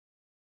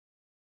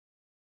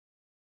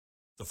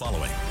The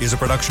following is a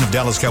production of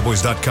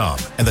DallasCowboys.com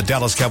and the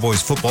Dallas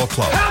Cowboys Football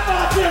Club. How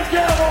about them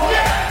Cowboys?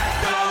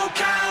 Yeah! Go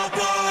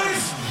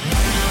Cowboys!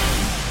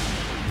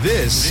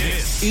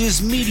 This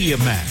is Media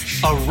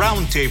Mash, a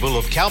roundtable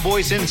of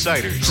Cowboys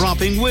insiders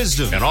dropping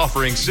wisdom and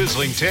offering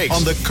sizzling takes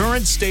on the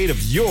current state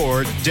of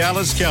your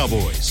Dallas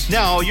Cowboys.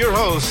 Now, your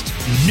host,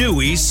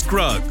 Newy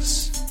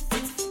Scruggs.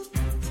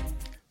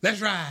 That's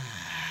right.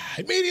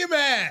 Media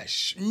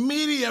Mash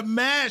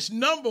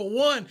number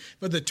one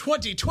for the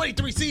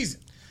 2023 season.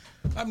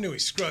 I'm Newy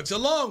Scruggs,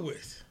 along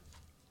with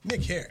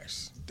Nick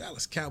Harris,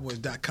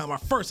 DallasCowboys.com. Our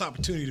first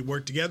opportunity to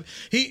work together.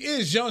 He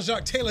is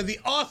Jean-Jacques Taylor, the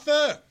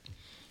author,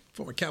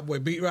 former Cowboy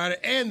beat writer,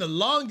 and the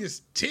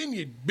longest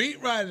tenured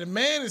beat writer. The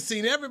man has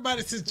seen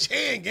everybody since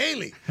Chan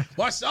Gailey.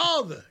 Watched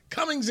all the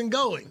comings and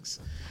goings.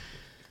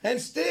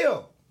 And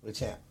still the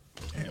champ.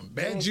 And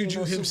Bad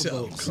Juju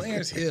himself,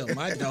 Clarence Hill,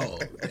 my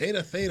dog.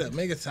 Theta,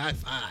 Mega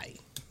Sci-Fi.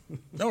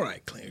 All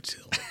right, Clarence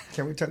Hill.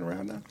 Can we turn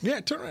around now? Yeah,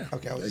 turn around.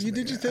 Okay, you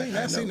did your thing.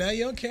 I see now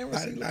you're on camera.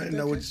 I didn't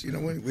know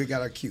what we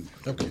got our cue.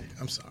 Okay,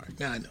 I'm sorry.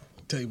 Now I know.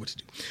 Tell you what to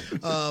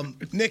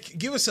do. Nick,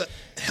 give us a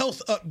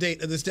health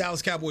update of this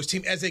Dallas Cowboys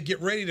team as they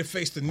get ready to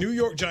face the New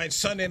York Giants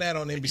Sunday night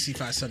on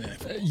NBC5 Sunday Night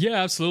Football.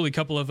 Yeah, absolutely. A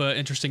couple of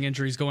interesting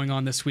injuries going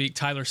on this week.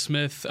 Tyler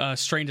Smith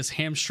strained his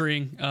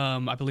hamstring.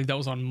 I believe that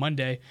was on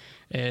Monday.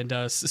 And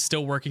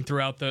still working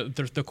throughout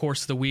the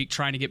course of the week,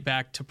 trying to get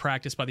back to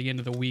practice by the end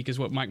of the week is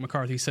what Mike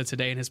McCarthy said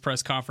today in his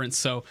press conference.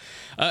 So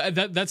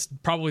that's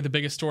probably the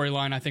biggest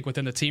storyline, I think,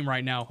 within the team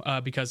right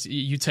now, because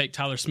you take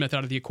Tyler Smith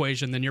out of the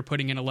equation, then you're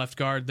putting in a left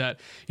guard that,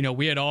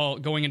 we had all,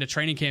 going into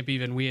training camp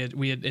even, we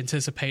had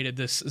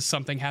anticipated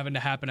something having to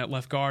happen at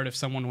left guard if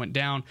someone went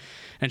down.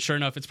 And sure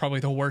enough, it's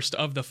probably the worst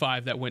of the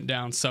five that went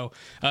down. So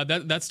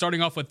that's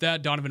starting off with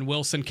that. Donovan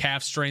Wilson,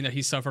 calf strain that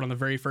he suffered on the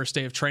very first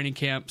day of training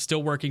camp,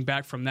 still working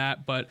back from that.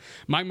 But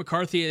Mike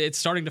McCarthy, it's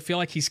starting to feel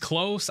like he's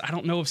close. I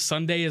don't know if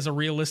Sunday is a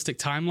realistic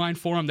timeline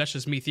for him. That's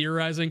just me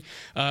theorizing.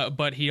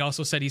 But he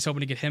also said he's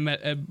hoping to get him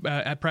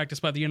at practice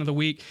by the end of the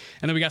week.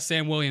 And then we got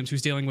Sam Williams,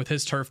 who's dealing with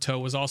his turf toe,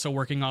 was also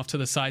working off to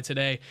the side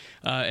today.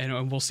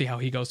 And we'll see how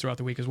he goes throughout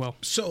the week as well.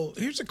 So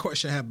here's a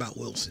question I have about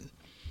Wilson.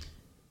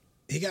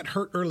 He got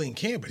hurt early in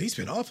camp, but he's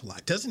been off a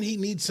lot. Doesn't he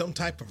need some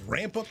type of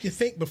ramp up, you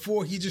think,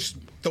 before he just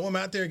throw him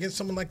out there against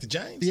someone like the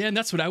Giants? Yeah, and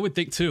that's what I would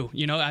think too.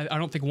 I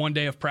don't think one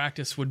day of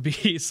practice would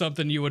be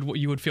something you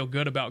would feel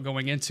good about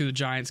going into the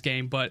Giants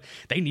game, but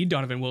they need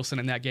Donovan Wilson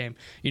in that game.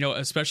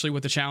 Especially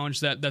with the challenge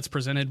that's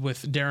presented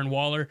with Darren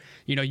Waller.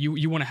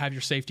 You want to have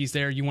your safeties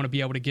there. You want to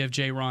be able to give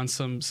J-Ron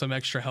some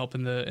extra help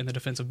in the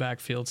defensive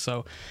backfield.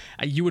 So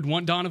you would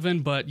want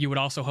Donovan, but you would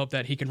also hope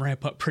that he can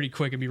ramp up pretty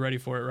quick and be ready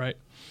for it, right?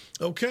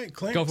 Okay,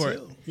 Clarence Go for it.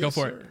 Hill. Go Yes,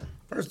 for sir. it.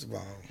 First of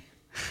all,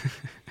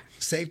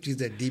 safety is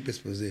their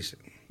deepest position.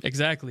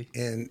 Exactly.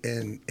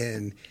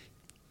 And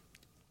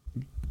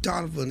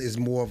Donovan is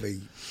more of a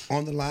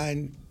on the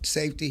line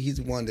safety. He's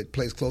the one that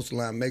plays close to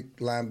line, make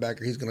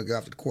linebacker. He's going to go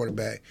after the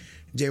quarterback.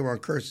 J-Ron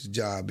Kearse's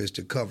job is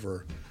to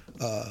cover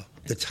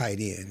the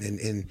tight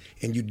end,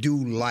 and you do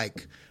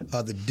like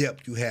the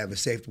depth you have in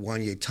safety.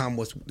 Wanya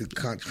Thomas,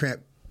 the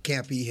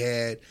camp he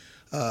had.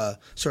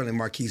 Certainly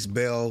Marquise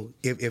Bell,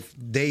 if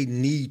they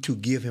need to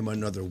give him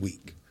another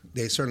week,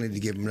 they certainly need to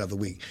give him another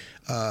week.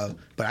 But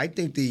I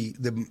think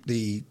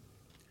the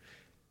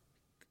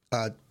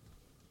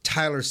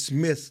Tyler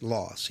Smith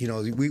loss,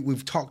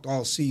 we've talked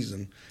all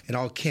season and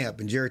all camp,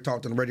 and Jerry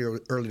talked on the radio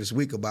earlier this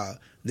week about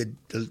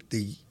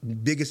the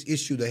biggest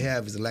issue they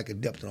have is the lack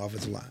of depth on the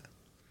offensive line.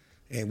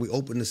 And we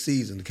open the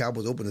season, the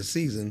Cowboys open the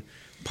season,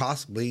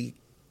 possibly,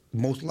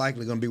 most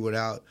likely going to be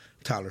without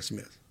Tyler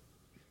Smith.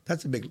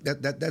 That's a big.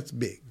 That's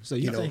big. So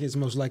you think it's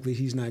most likely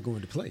he's not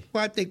going to play?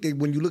 Well, I think that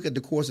when you look at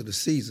the course of the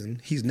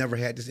season, he's never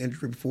had this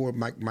injury before.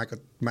 Mike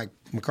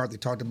McCarthy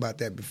talked about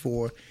that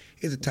before.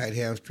 It's a tight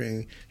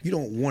hamstring. You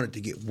don't want it to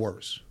get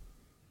worse.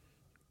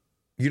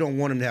 You don't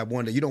want him to have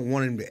one. You don't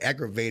want him to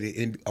aggravate it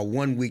in a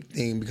 1 week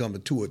thing become a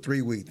 2 or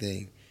 3 week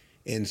thing.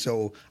 And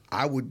so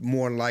I would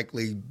more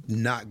likely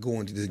not go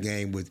into this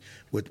game with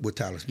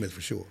Tyler Smith for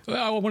sure.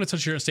 I want to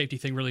touch your safety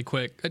thing really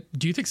quick.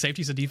 Do you think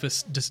safety is the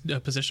deepest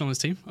position on this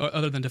team,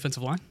 other than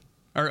defensive line?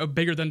 Or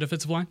bigger than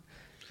defensive line?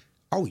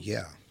 Oh,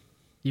 yeah.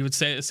 You would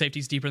say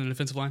safety's deeper than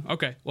defensive line?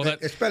 Okay. Well,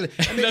 that's probably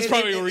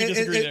where we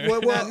disagree there.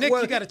 Nick,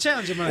 you got to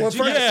challenge him on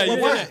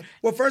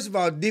Well, first of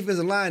all,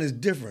 defensive line is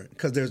different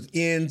because there's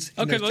ends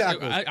and there's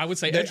tackles. I would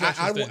say edge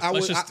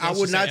rushers. I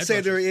would not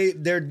say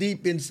they're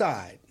deep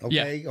inside.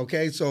 Okay, yeah.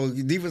 Okay. So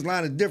defensive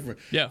line is different.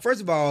 Yeah.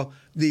 First of all,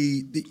 are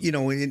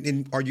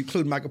you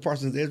including Michael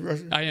Parsons as edge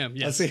rusher? I am.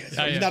 Yes.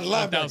 I you're not a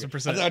linebacker.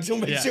 1,000%. I just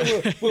want to make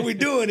sure what we're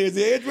doing is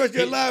the edge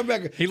rusher,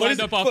 linebacker. He lined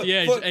up off the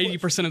edge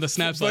 80% of the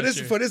snaps last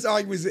year. For this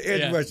argument, is the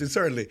edge rusher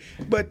certainly,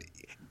 but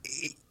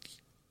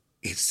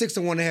it's 6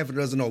 and 1.5 a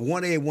dozen, or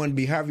 1A,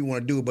 1B, however you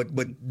want to do it,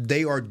 but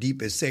they are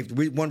deep at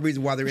safety. One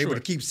reason why they're able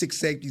to keep 6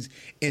 safeties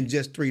and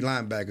just 3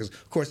 linebackers.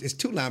 Of course, it's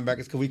 2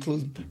 linebackers because we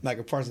include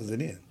Micah Parsons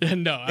in.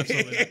 No,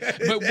 absolutely not.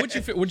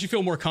 But would you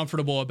feel more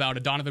comfortable about a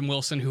Donovan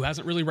Wilson who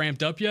hasn't really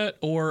ramped up yet,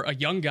 or a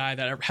young guy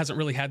that hasn't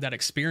really had that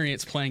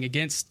experience playing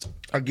against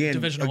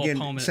divisional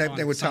opponent? Same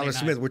thing with Tyler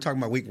Smith. We're talking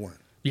about week 1.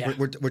 Yeah.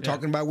 We're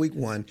talking about week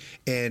 1,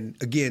 and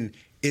again,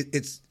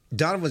 it's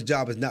Donovan's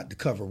job is not to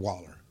cover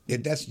Waller.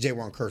 That's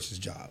Jawan Curse's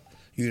job.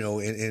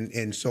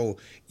 And so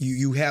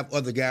you have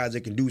other guys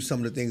that can do some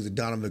of the things that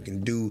Donovan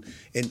can do.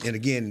 And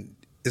again,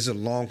 it's a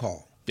long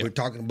haul. Yep. We're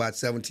talking about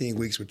 17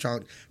 weeks. We're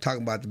talking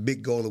about the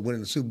big goal of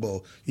winning the Super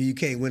Bowl. You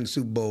can't win the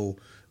Super Bowl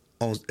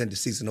in the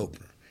season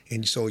opener.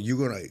 And so you're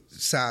going to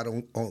side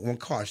on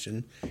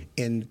caution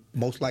and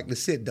most likely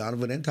sit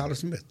Donovan and Tyler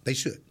Smith. They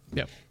should.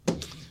 Yep.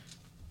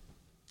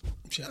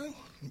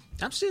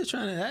 I'm still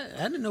trying to.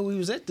 I didn't know we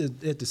was at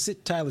the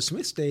sit Tyler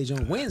Smith stage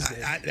on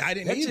Wednesday. I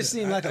didn't. That either. just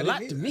seemed like a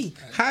lot to me.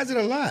 How is it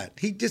a lot?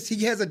 He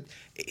has a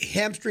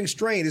hamstring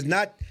strain. It's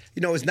not.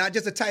 It's not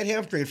just a tight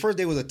hamstring. First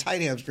day was a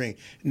tight hamstring.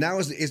 Now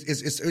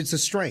it's a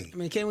strain. I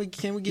mean, can we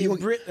give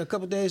Britt a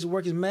couple days to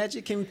work his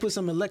magic? Can we put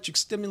some electric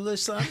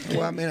stimulus on?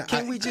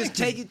 Can we just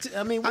take it?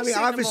 We're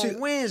obviously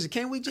on Wednesday.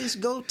 Can we just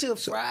go till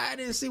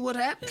Friday and see what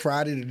happens?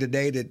 Friday, the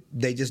day that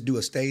they just do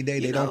a stay day,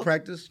 they don't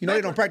practice.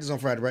 They don't practice on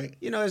Friday, right?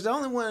 As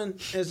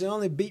the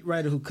only beat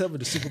writer who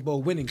covered the Super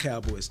Bowl winning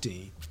Cowboys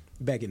team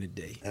back in the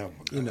day. Oh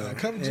my God. I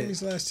covered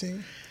Jimmy's last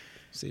team.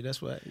 See,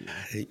 that's why.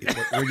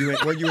 Were you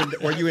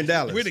in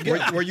Dallas?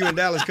 Were you in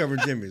Dallas covering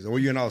Jimmy's, or were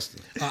you in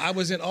Austin? I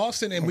was in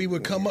Austin, and we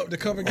would come up to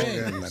cover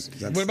games.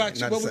 What about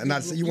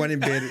you? You weren't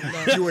embedded.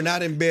 You were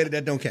not embedded.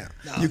 That don't count.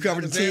 You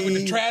covered the team. When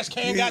the trash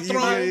can got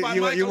thrown.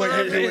 You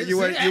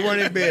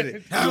weren't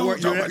embedded.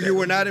 You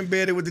were not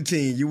embedded with the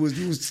team. You was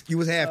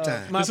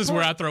halftime. This is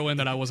where I throw in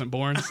that I wasn't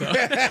born. So.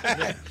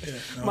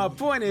 My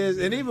point is,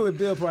 and even with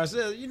Bill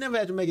Parcells, you never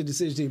have to make a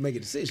decision till you make a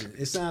decision.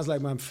 It sounds like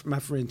my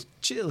friend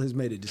Chill has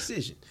made a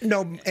decision.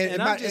 No,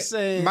 and I'm just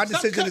saying, my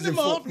decision is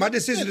informed. My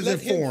decision is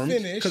informed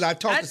because I've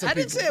talked to some people.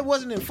 I didn't say it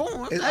wasn't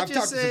informed. I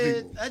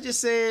just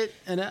said,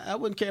 and I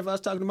wouldn't care if I was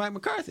talking to Mike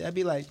McCarthy. I'd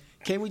be like,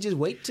 can we just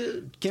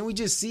can we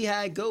just see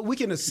how it goes? We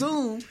can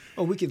assume,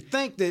 or we can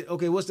think that,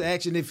 okay, what's the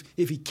action if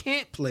he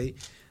can't play?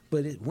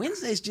 But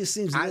Wednesdays just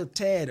seems a little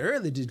tad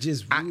early to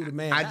just rule the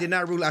man out. I did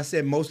not rule. I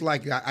said most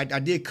likely. I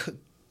did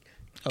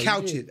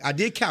couch it. I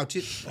did couch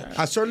it. Right.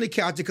 I certainly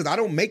couched it because I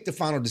don't make the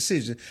final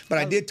decision. But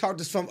I did talk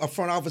to a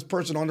front office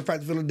person on the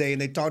practice field today,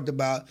 and they talked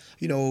about,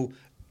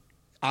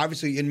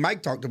 obviously, and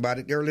Mike talked about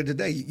it earlier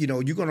today.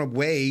 You're going to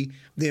weigh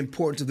the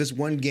importance of this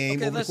one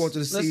game over the course of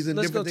the season.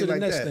 Let's different go to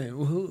things the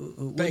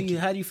like that. Thank you.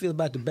 How do you feel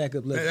about the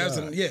backup left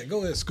guard?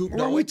 Go ahead, Scoop.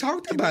 Well, we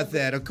talked about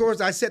that. Of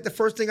course, I said the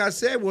first thing I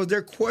said was there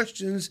are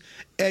questions.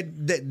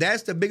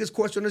 That's the biggest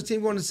question on this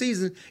team going into the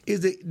season is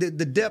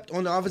the depth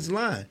on the offensive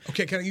line.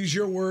 Okay, can I use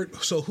your word?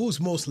 So who's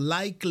most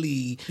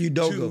likely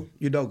Udoka.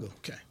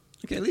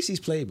 Okay, at least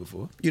he's played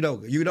before.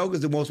 Udoka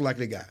is the most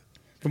likely guy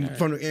from the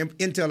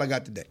intel I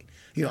got today.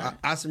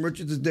 Austin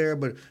Richards is there,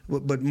 but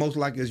most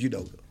likely is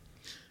Udoka.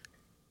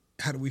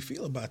 How do we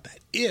feel about that?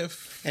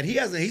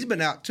 He's been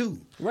out too.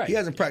 Right. He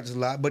hasn't practiced a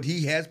lot, but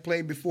he has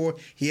played before.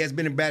 He has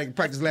been in batting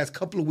practice the last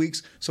couple of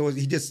weeks, so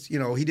he just he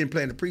didn't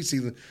play in the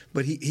preseason,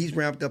 but he's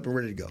ramped up and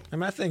ready to go.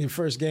 I think in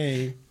first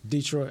game,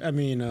 Detroit. I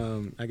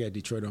got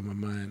Detroit on my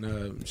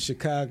mind.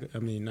 Chicago.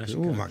 Not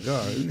Chicago. Oh my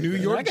God, New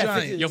York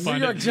Giants. You'll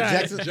find it.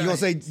 Jackson, you gonna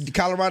say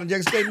Colorado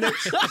Jackson State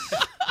next?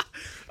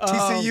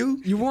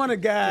 TCU? You want a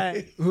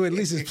guy who at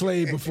least has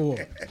played before,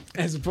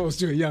 as opposed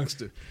to a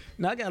youngster.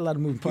 Now, I got a lot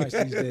of moving parts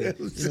these days.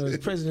 The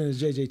president of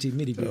JJT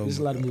Media Group, there's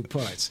a lot of moving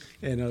parts.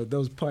 And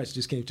those parts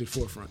just came to the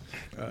forefront.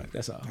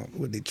 That's all.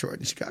 Well, Detroit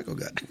and Chicago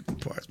got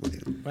parts with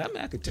him. Well,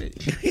 I could tell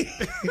you.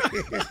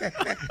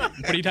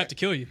 But he'd have to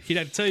kill you. He'd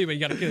have to tell you, but he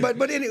got to kill you.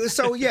 But anyway,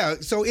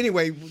 so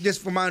anyway,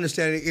 just from my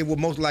understanding, it will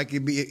most likely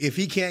be if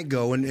he can't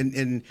go,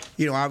 and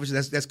obviously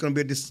that's going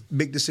to be a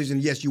big decision.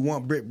 Yes, you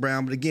want Britt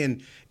Brown, but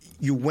again,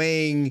 you're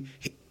weighing.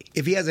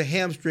 If he has a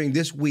hamstring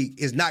this week,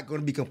 it's not going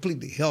to be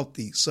completely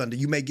healthy Sunday.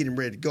 You may get him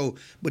ready to go,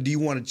 but do you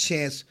want a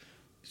chance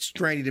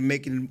straining to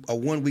making a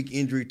 1 week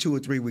injury, 2 or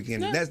 3 week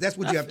injury? That's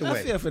what you have to weigh.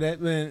 I feel for that,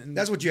 man.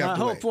 That's what you have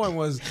to weigh. My whole point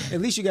was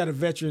at least you got a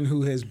veteran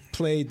who has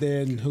played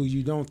there and who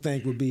you don't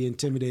think would be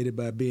intimidated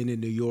by being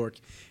in New York,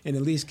 and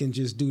at least can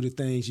just do the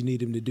things you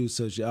need him to do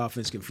so that your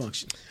offense can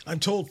function. I'm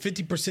told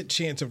 50%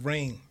 chance of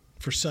rain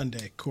for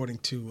Sunday, according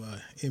to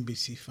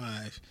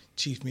NBC5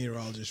 Chief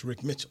Meteorologist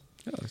Rick Mitchell.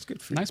 Oh, that's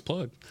good for you. Nice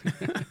plug.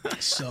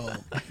 So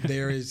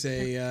there is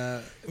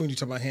when you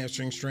talk about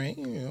hamstring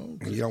strain,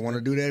 you don't want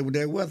to do that with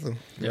that weather,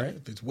 right?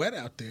 If it's wet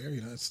out there,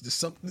 it's just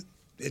something.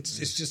 It's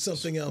just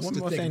something else. One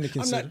more thing to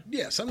consider.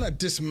 I'm not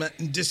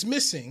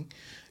dismissing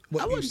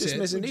what I you wasn't said.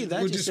 dismissing either.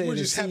 I We're just said we're it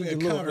just having a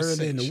seemed a little conversation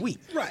early in the week.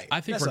 Right.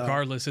 I think That's all.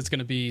 regardless, it's going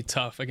to be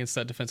tough against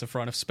that defensive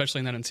front, especially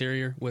in that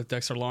interior with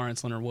Dexter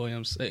Lawrence, Leonard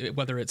Williams.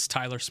 Whether it's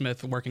Tyler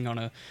Smith working on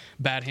a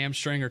bad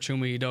hamstring or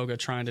Chuma Edoga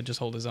trying to just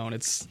hold his own,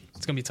 it's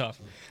going to be tough,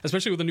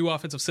 especially with a new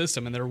offensive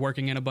system and they're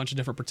working in a bunch of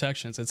different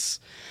protections. That's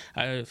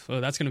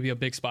going to be a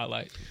big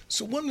spotlight.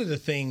 So one of the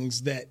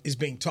things that is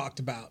being talked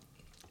about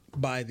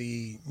by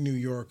the New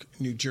York,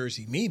 New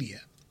Jersey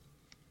media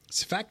is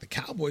the fact the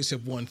Cowboys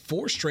have won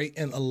 4 straight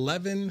and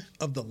 11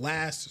 of the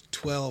last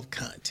 12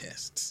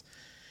 contests.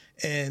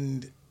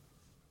 And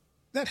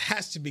that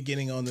has to be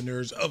getting on the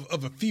nerves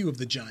of a few of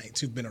the Giants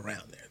who've been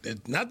around there.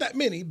 There's not that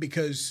many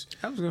because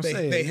I was gonna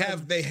say, they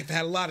have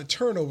had a lot of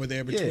turnover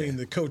there between Yeah.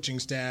 the coaching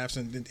staffs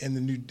and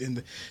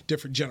the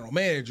different general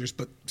managers.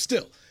 But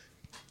still,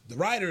 the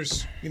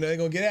writers, they're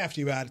gonna get after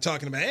you about it,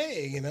 talking about,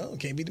 hey,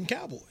 can't beat them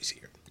Cowboys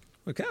here.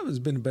 Well, Cowboys has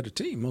been a better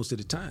team most of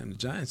the time. The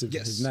Giants have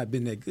Yes. not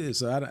been that good,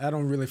 so I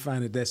don't really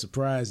find it that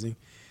surprising.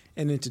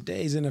 And in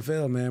today's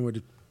NFL, man, where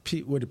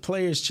the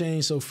players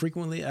change so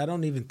frequently, I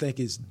don't even think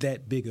it's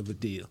that big of a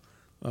deal.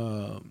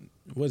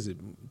 What is it?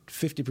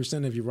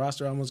 50% of your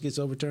roster almost gets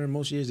overturned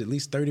most years, at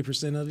least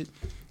 30% of it.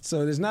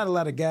 So there's not a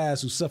lot of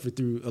guys who suffer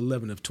through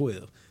 11 of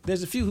 12.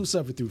 There's a few who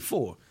suffer through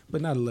 4,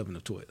 but not 11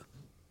 of 12.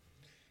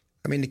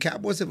 I mean, the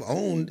Cowboys have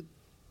owned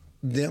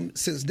them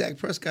since Dak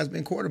Prescott's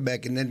been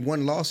quarterback, and then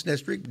one loss in that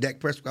streak,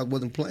 Dak Prescott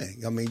wasn't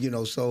playing. I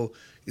mean, so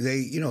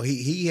they,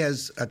 he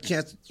has a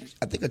chance.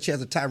 I think a chance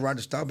to tie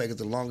Roger Staubach as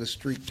the longest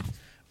streak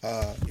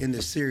in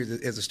this series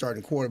as a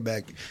starting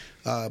quarterback.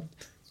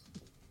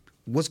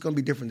 What's going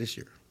to be different this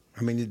year?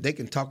 I mean, they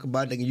can talk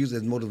about it, they can use it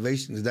as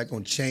motivation. Is that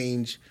going to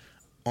change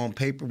on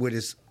paper with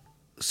his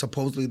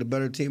supposedly the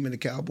better team in the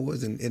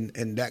Cowboys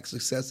and Dak's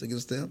success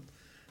against them?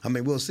 I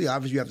mean, we'll see.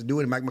 Obviously, you have to do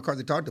it. And Mike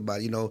McCarthy talked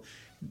about it.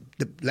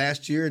 The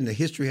last year and the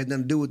history had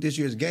nothing to do with this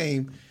year's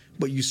game,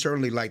 but you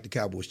certainly like the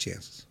Cowboys'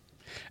 chances.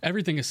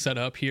 Everything is set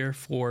up here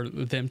for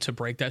them to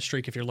break that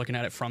streak. If you're looking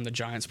at it from the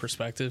Giants'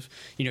 perspective,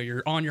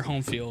 you're on your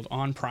home field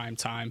on prime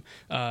time.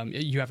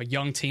 You have a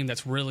young team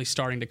that's really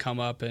starting to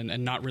come up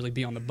and not really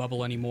be on the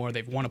bubble anymore.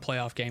 They've won a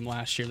playoff game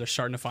last year. They're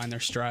starting to find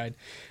their stride,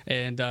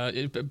 and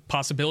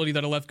possibility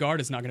that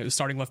a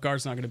starting left guard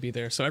is not going to be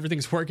there. So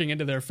everything's working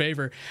into their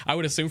favor. I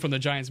would assume from the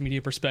Giants'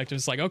 media perspective,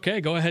 it's like,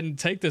 okay, go ahead and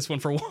take this one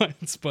for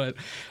once. But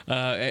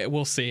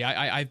we'll see.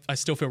 I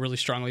still feel really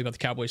strongly about the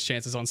Cowboys'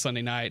 chances on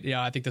Sunday night.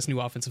 Yeah, I think this new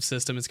offensive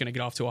system is going to get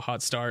off to a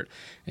hot start,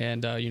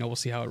 and we'll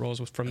see how it rolls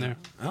from there.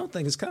 I don't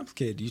think it's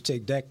complicated. You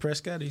take Dak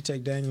Prescott or you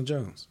take Daniel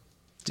Jones.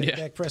 Take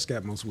Dak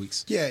Prescott most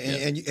weeks. Yeah,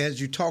 and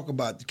as you talk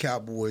about the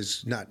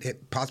Cowboys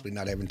possibly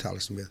not having Tyler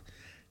Smith,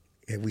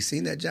 have we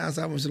seen that Giants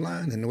offensive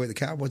line and the way the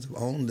Cowboys have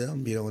owned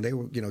them? They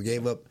were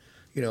gave up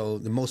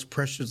the most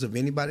pressures of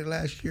anybody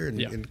last year, and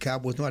the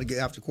Cowboys know how to get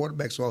after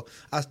quarterback. So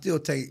I still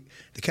take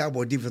the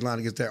Cowboy defensive line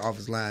against their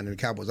offensive line and the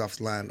Cowboys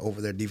offensive line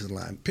over their defensive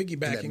line.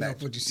 Piggybacking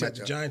off what you said,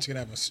 the Giants are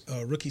going to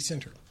have a rookie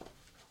center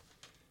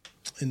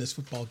in this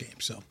football game.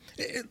 So,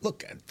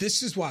 look,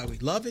 this is why we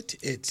love it.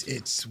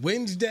 It's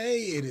Wednesday.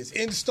 It is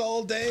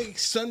install day.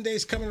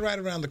 Sunday's coming right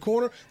around the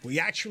corner.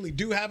 We actually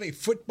do have a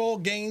football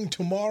game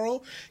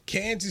tomorrow.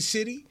 Kansas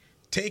City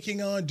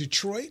taking on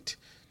Detroit.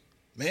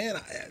 Man,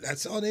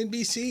 that's on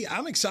NBC.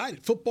 I'm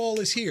excited. Football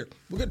is here.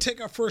 We're going to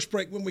take our first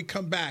break. When we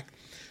come back,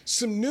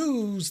 some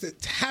news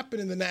that happened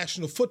in the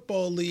National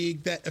Football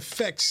League that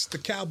affects the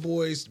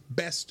Cowboys'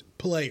 best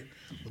player.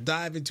 We'll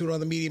dive into it on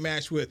the Media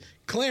Mash with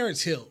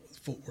Clarence Hill,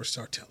 Fort Worth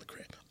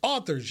Star-Telegram,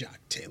 author Jacques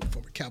Taylor,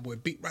 former Cowboy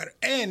beat writer,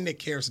 and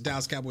Nick Harris of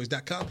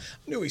DallasCowboys.com. I'm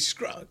Newy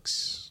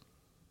Scruggs.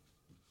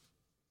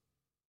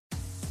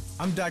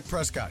 I'm Dak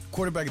Prescott,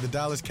 quarterback of the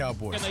Dallas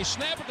Cowboys. And they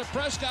snap it to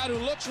Prescott, who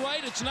looks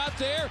right. It's not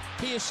there.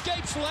 He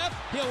escapes left.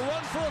 He'll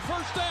run for a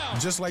first down.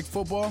 Just like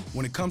football,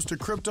 when it comes to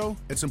crypto,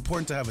 it's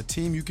important to have a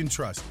team you can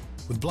trust.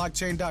 With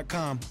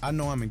Blockchain.com, I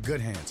know I'm in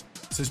good hands.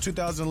 Since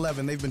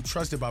 2011, they've been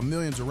trusted by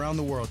millions around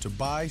the world to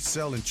buy,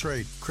 sell, and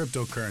trade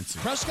cryptocurrency.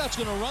 Prescott's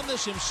going to run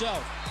this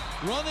himself.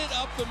 Run it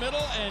up the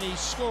middle, and he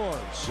scores.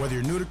 Whether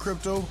you're new to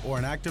crypto or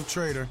an active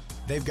trader,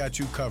 they've got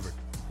you covered.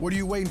 What are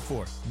you waiting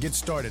for? Get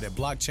started at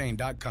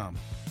Blockchain.com.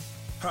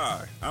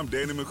 Hi, I'm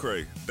Danny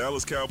McCray,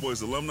 Dallas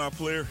Cowboys alumni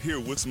player here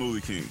with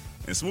Smoothie King.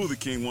 And Smoothie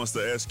King wants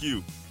to ask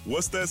you,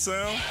 what's that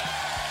sound?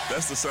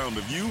 That's the sound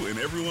of you and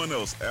everyone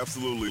else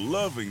absolutely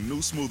loving new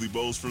smoothie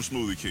bowls from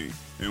Smoothie King.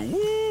 And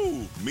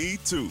woo, me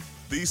too.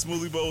 These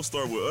smoothie bowls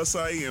start with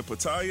acai and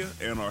pitaya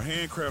and are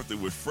handcrafted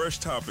with fresh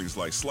toppings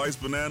like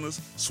sliced bananas,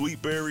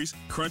 sweet berries,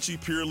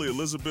 crunchy Purely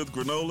Elizabeth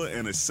granola,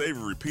 and a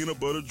savory peanut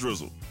butter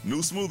drizzle. New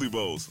smoothie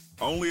bowls,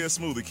 only at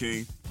Smoothie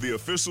King, the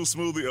official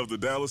smoothie of the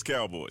Dallas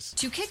Cowboys.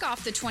 To kick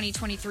off the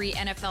 2023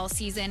 NFL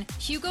season,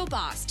 Hugo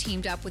Boss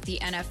teamed up with the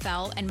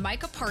NFL and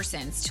Micah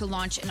Parsons to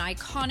launch an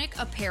iconic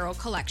apparel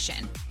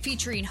collection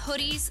featuring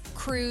hoodies,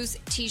 crews,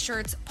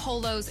 t-shirts,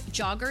 polos,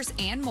 joggers,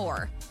 and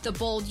more. The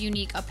bold,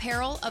 unique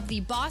apparel of the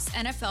Boss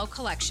NFL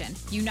collection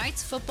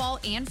unites football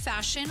and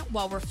fashion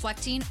while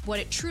reflecting what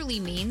it truly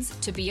means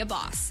to be a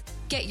boss.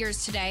 Get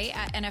yours today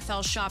at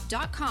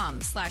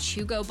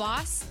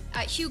nflshop.com/HugoBoss,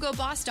 at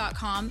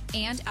HugoBoss.com,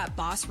 and at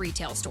Boss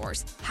Retail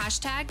Stores.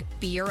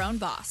 #Be your own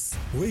boss.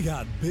 We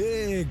got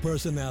big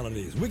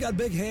personalities. We got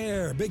big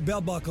hair, big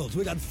belt buckles.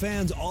 We got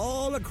fans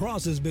all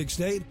across this big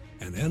state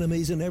and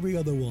enemies in every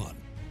other one.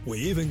 We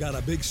even got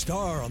a big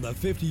star on the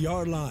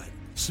 50-yard line.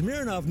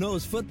 Smirnoff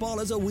knows football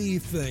is a we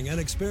thing, an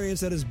experience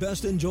that is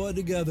best enjoyed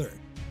together.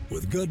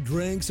 With good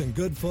drinks and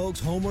good folks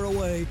home or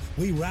away,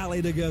 we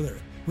rally together.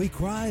 We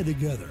cry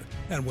together,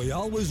 and we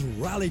always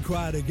rally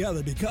cry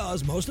together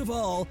because, most of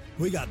all,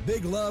 we got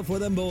big love for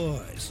them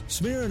boys.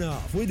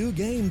 Smirnoff, we do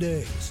game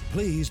days.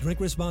 Please drink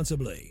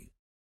responsibly.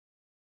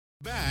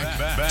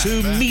 Back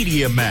to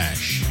Media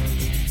Mash.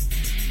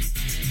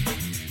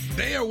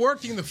 They are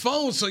working the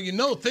phone, so you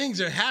know things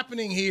are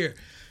happening here.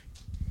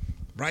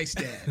 Bryce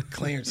Dad,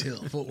 Clarence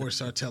Hill, Fort Worth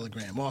Star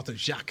Telegram, author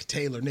Jacques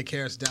Taylor, Nick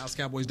Harris,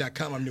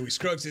 DallasCowboys.com. I'm Newy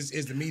Scruggs. This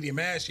is the Media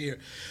Mash here.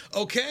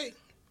 Okay.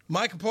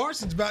 Micah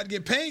Parsons about to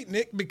get paid,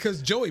 Nick,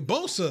 because Joey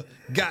Bosa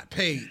got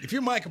paid. If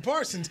you're Micah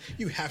Parsons,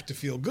 you have to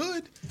feel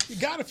good. You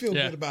got to feel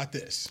good about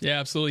this. Yeah,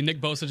 absolutely. Nick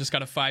Bosa just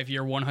got a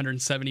 5-year,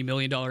 $170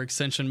 million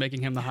extension,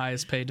 making him the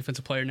highest paid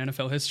defensive player in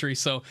NFL history.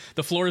 So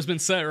the floor has been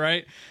set,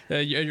 right?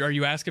 Are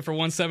you asking for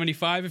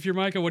 $175 if you're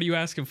Micah? What are you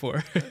asking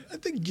for? I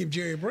think you give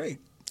Jerry a break.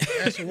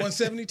 Ask for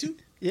 $172?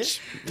 Yeah.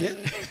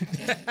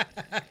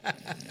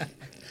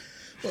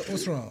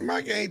 What's wrong?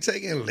 Micah ain't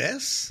taking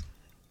less.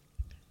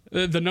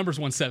 The number's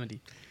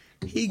 170.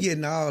 He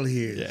getting all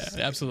his. Yeah,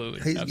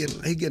 absolutely. He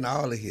getting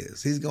all of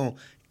his. He's got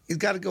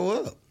to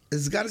go up.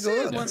 It's got to go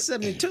up.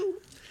 172.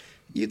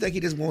 You think he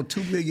just want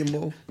 $2 million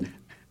more?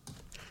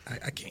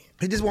 I can't.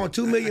 He just want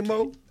 $2 million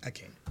more? I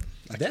can't.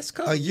 That's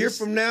called a year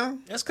from now.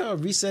 That's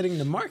called resetting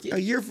the market.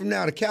 A year from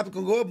now, the cap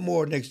can go up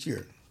more next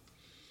year.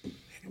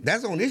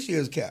 That's on this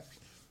year's cap.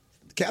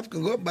 Cap's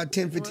gonna go up by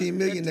 10, 15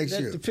 million next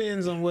year. That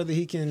depends on whether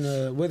he can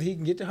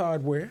get the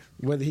hardware,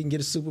 whether he can get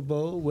a Super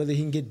Bowl, whether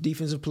he can get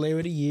Defensive Player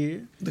of the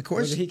Year,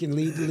 whether he can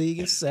lead the league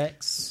in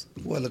sacks.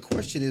 Well, the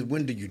question is,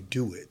 when do you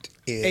do it?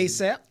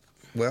 ASAP.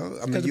 Well, I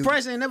mean, because the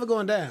price ain't never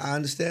going down. I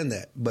understand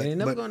that, but it ain't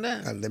never going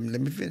down. Let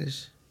me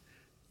finish.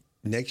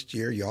 Next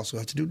year, you also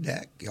have to do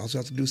Dak. You also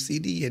have to do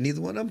CD, and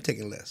neither one of them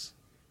taking less.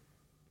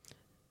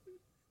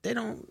 They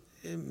don't.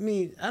 I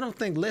mean, I don't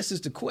think less is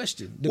the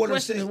question. The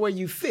question is where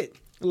you fit.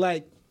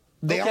 Like.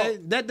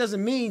 That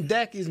doesn't mean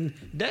Dak ain't.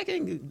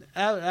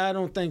 I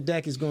don't think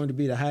Dak is going to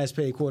be the highest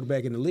paid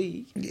quarterback in the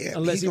league. Yeah,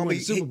 unless he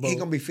wins the Super Bowl. He's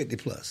going to be 50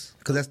 plus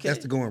because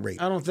that's the going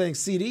rate. I don't think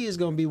CD is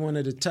going to be one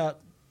of the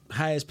top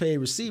highest paid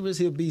receivers.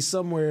 He'll be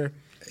somewhere.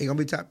 He's going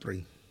to be top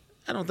 3.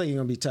 I don't think he's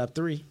going to be top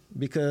 3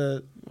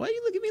 because why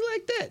you look at me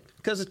like that?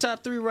 Because the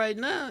top 3 right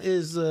now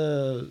is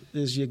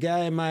your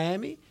guy in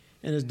Miami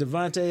and it's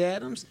Devontae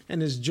Adams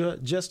and it's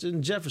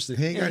Justin Jefferson.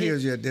 He ain't got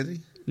his yet, did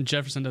he?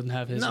 Jefferson doesn't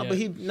have his yet. But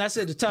I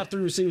said the top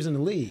 3 receivers in the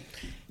league.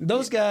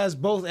 Those guys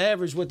both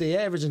average what they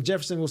average, and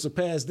Jefferson will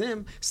surpass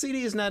them.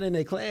 CD is not in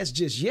their class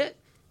just yet.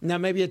 Now,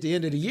 maybe at the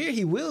end of the year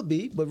he will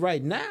be, but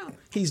right now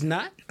he's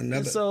not.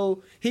 And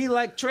so he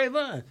like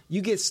Trayvon.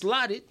 You get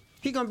slotted,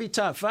 he's going to be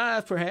top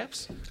 5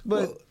 perhaps.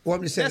 But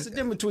that's the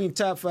difference between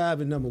top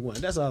 5 and number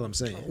 1. That's all I'm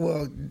saying.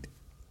 Well,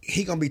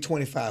 he's going to be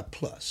 25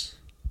 plus.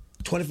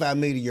 25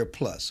 million a year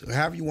plus.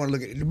 However you want to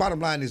look at it. The bottom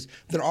line is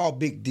they're all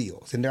big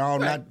deals, and they're all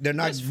not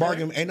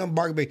bargain. Ain't no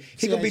bargain.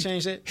 He gonna be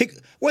change that. He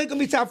gonna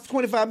be top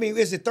 25 million.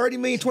 Is it 30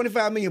 million,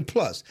 25 million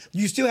plus?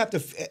 You still have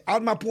to.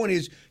 My point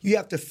is you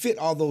have to fit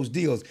all those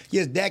deals.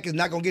 Yes, Dak is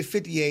not gonna get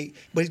 58,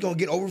 but he's gonna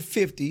get over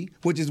 50,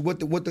 which is what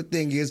the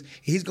thing is.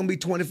 He's gonna be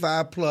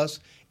 25 plus.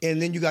 And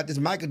then you got this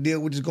Micah deal,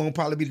 which is going to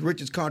probably be the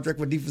richest contract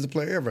for a defensive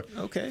player ever.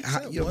 Okay.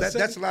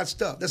 That's a lot of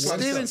stuff.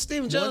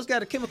 Steven Jones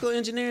got a chemical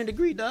engineering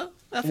degree, dog.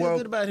 I feel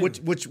good about him.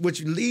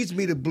 Which leads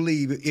me to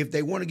believe if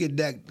they want to get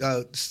Dak,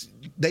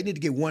 they need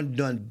to get one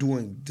done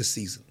during the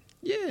season.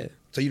 Yeah.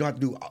 So you don't have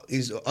to do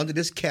is under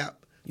this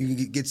cap. You can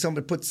get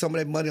somebody put some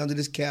of that money under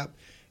this cap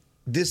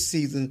this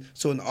season,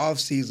 so in the off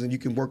season you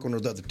can work on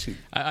those other 2.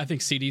 I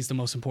think CD's the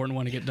most important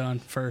one to get done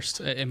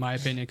first, in my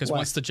opinion, because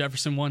once the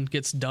Jefferson one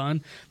gets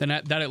done, then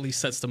that at least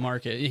sets the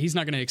market. He's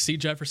not going to exceed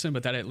Jefferson,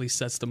 but that at least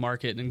sets the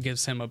market and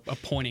gives him a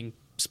pointing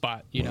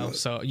spot, know.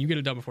 So you get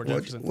it done before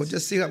Jefferson. We'll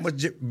just see how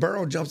much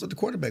Burrow jumps at the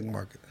quarterback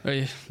market.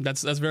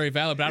 That's very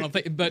valid, but I don't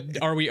think.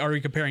 But are we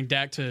comparing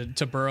Dak to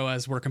Burrow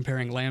as we're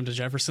comparing Lamb to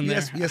Jefferson?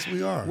 There, yes,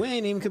 we are. We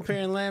ain't even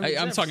comparing Lamb.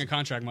 I'm talking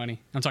contract money.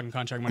 I'm talking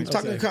contract money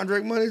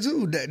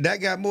too. That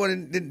got more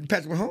than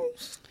Patrick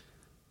Mahomes.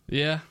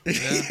 Yeah, you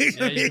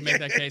can make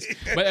that case.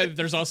 But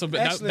there's also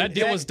that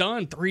deal was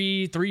done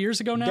three years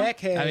ago now.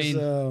 Dak has,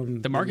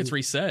 the market's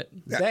reset.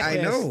 I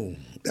know.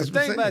 The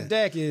thing about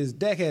Dak is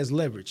Dak has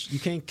leverage. You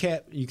can't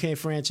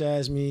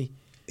franchise me.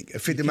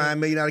 $59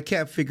 million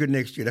cap figure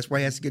next year. That's why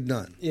it has to get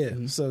done.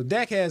 Yeah. So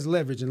Dak has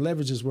leverage, and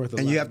leverage is worth a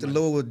lot. And you have to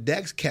lower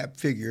Dak's cap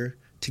figure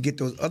to get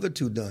those other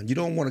 2 done. You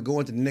don't want to go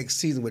into the next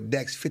season with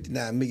Dak's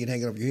 $59 million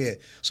hanging over your head.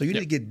 So you need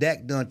to get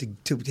Dak done to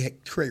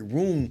create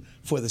room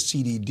for the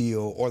CD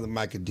deal or the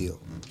Micah deal.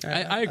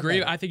 I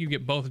agree. I think you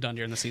get both done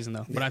during the season,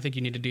 though. But I think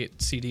you need to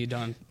get CD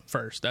done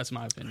first. That's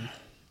my opinion.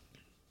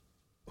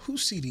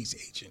 who's CD's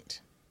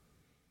agent?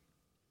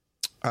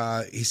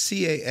 He's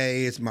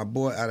CAA. It's my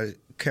boy out of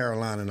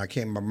Carolina,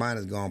 and my mind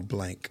has gone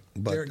blank.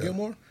 But, Derek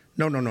Gilmore?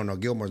 No.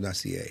 Gilmore's not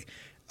CAA.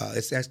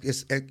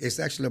 It's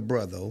actually a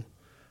brother.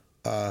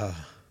 I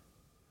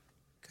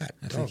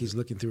think he's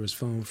looking through his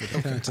phone for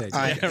the contact.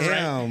 I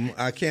am.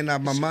 I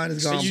cannot. My mind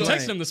is gone You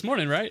blank. texted him this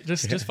morning, right?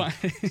 Just fine.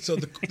 So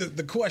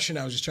the question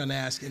I was just trying to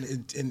ask,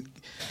 and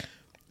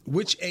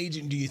which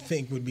agent do you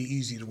think would be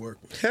easy to work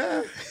with?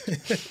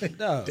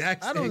 No,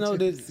 I don't know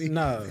this.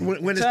 No,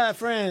 Todd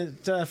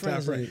France. Todd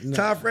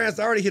France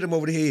already hit him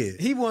over the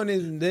head. He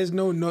wanted. There's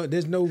no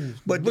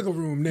wiggle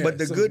room there. But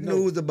the good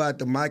news about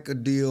the Micah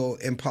deal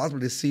and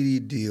possibly the CD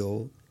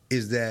deal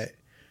is that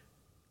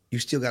you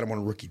still got him on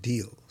a rookie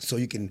deal. So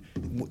you can.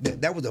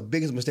 That was the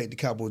biggest mistake the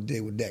Cowboys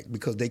did with Dak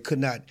because they could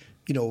not.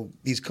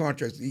 These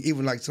contracts,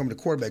 even like some of the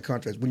quarterback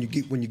contracts, when you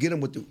get them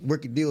with the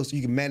rookie deal, so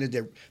you can manage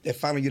that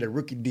final year, that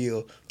rookie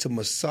deal to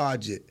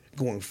massage it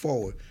going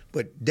forward.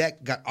 But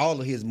Dak got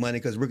all of his money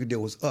because the rookie deal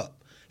was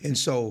up. And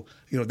so,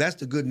 that's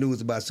the good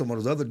news about some of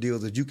those other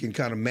deals is you can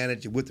kind of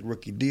manage it with the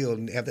rookie deal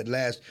and have that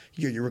last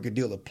year your rookie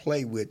deal to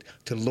play with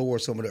to lower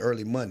some of the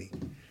early money.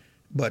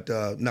 But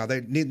no,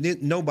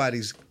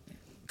 nobody's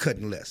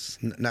cutting less,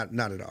 not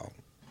at all.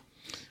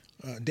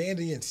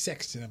 Dandy and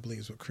Sexton, I believe,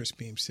 is what Chris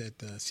Beam said.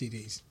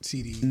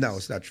 CDs. No,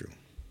 it's not true.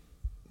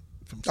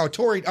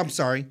 Tory. I'm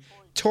sorry,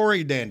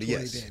 Tory Dandy.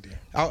 Yes. Dandy.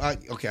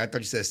 Okay, I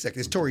thought you said Sexton.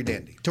 It's Tory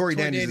Dandy. Tory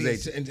Dandy's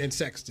his agent. And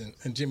Sexton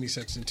and Jimmy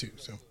Sexton too.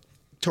 So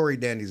Tory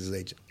Dandy's his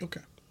agent.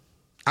 Okay.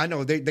 I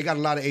know they got a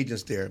lot of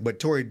agents there, but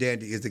Tory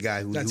Dandy is the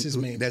guy who. That's his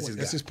main. That's point. his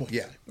guy. That's his point.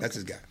 Yeah, that's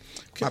his guy.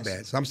 Okay. My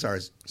bad. So I'm sorry.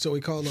 So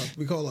we call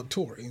up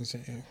Tory and say,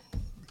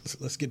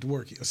 let's get to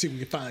work here. Let's see if we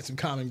can find some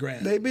common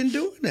ground. They've been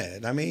doing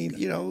that. I mean,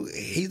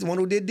 he's the one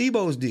who did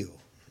Debo's deal,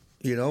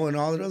 and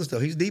all that other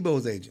stuff. He's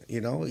Debo's agent.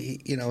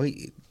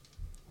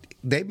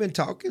 They've been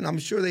talking. I'm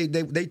sure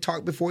they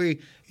talked before they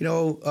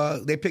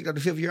picked up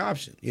the 5th-year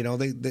option.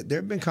 There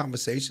have been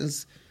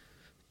conversations,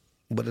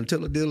 but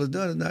until the deal is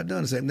done, it's not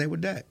done. The same thing with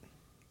Dak.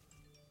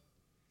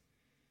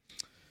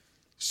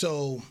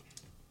 So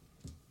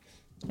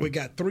we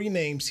got 3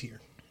 names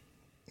here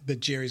that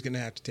Jerry's going to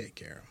have to take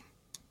care of.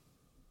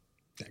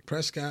 Dak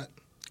Prescott,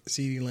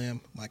 CeeDee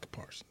Lamb, Micah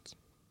Parsons.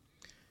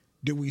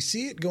 Do we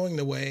see it going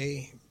the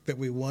way that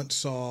we once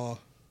saw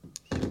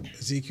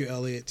Ezekiel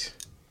Elliott,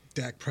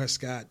 Dak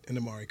Prescott, and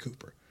Amari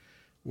Cooper,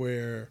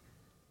 where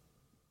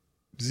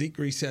Zeke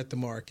reset the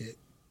market,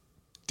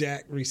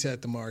 Dak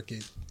reset the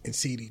market, and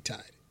CeeDee tied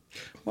it?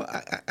 Well,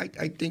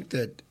 I think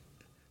that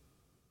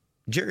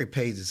Jerry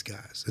pays his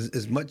guys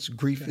as much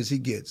grief as he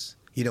gets.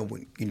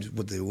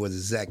 With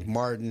Zach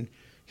Martin,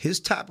 his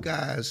top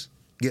guys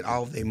get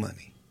all of their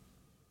money.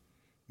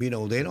 They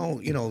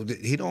don't. He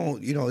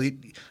don't.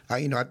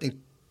 I think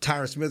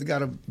Tyron Smith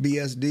got a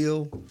BS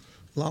deal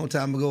a long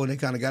time ago, and they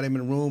kind of got him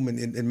in the room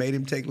and made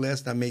him take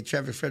less. I mean,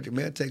 Travis Frederick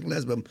may take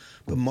less, but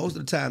most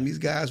of the time, these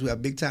guys who have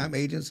big time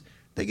agents,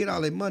 they get all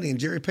their money, and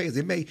Jerry pays.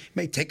 It may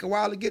take a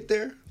while to get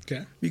there.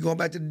 Okay, you going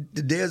back to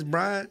Dez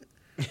Bryant,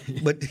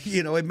 but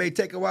it may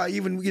take a while,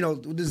 even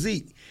with the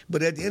Zeke.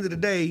 But at the end of the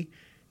day,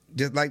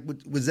 just like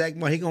with Zach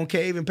Martin, he gonna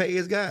cave and pay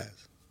his guys.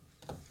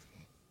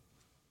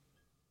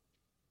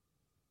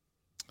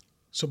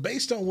 So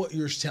based on what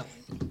you're telling,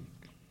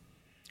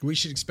 we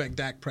should expect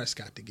Dak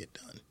Prescott to get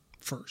done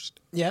first.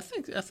 Yeah,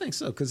 I think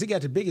so because he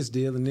got the biggest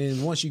deal, and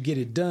then once you get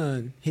it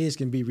done, his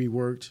can be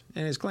reworked.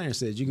 And as Clarence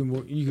said, you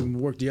can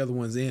work the other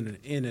ones in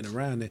and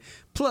around it.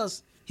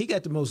 Plus, he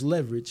got the most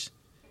leverage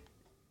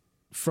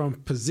from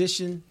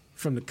position,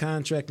 from the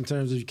contract in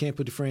terms of you can't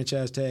put the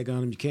franchise tag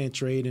on him, you can't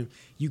trade him.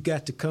 You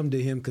got to come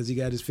to him because he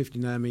got his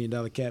 $59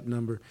 million cap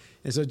number,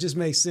 and so it just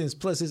makes sense.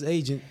 Plus, his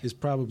agent is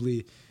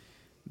probably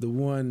the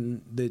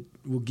one that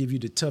will give you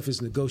the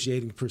toughest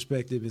negotiating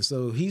perspective. And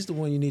so he's the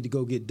one you need to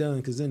go get done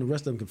because then the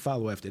rest of them can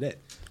follow after that.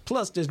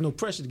 Plus, there's no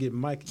pressure to get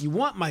Micah. You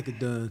want Micah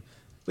done,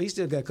 but he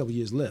still got a couple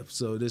years left.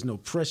 So there's no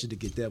pressure to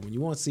get that one.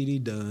 You want CD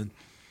done,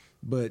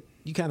 but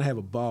you kind of have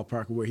a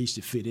ballpark where he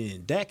should fit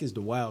in. Dak is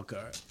the wild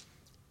card.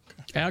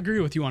 I agree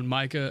with you on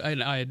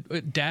Micah.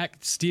 Dak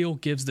still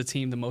gives the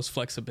team the most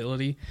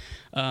flexibility,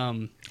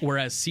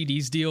 whereas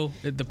CD's deal,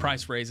 the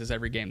price raises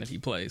every game that he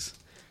plays.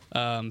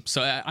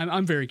 So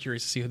I'm very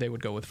curious to see who they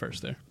would go with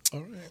first there.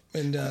 All right.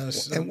 And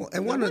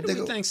where do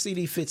we think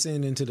CD fits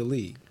into the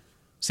league?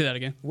 Say that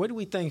again. Where do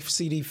we think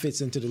CD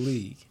fits into the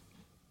league?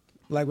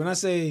 Like when I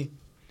say,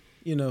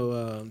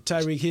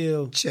 Tyreek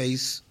Hill,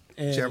 Chase,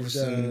 and,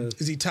 Jefferson.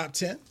 Is he top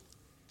 10?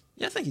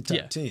 Yeah, I think he's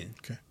top 10.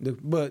 Okay.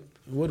 But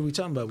what are we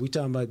talking about? We're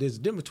talking about there's a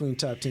difference between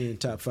top 10,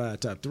 top 5,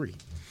 top 3.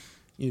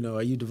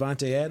 Are you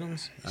Devontae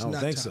Adams? I don't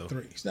think so.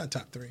 He's not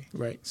top 3.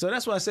 Right. So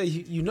that's why I say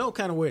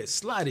kind of where his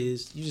slot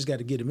is. You just got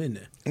to get him in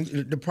there.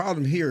 The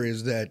problem here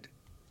is that,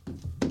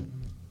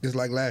 just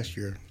like last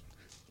year,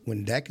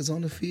 when Dak is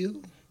on the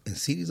field and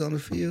CeeDee's on the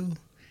field,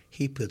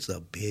 he puts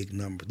up big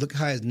numbers. Look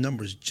how his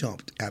numbers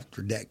jumped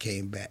after Dak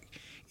came back.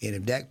 And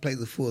if Dak plays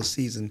the full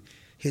season,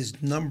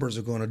 his numbers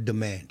are going to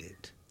demand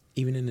it.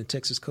 Even in the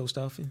Texas Coast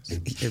offense?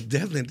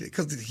 Definitely,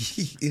 because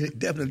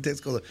definitely Texas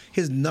Coast.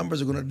 His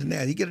numbers are going to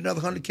deny. He get another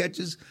 100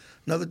 catches,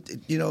 another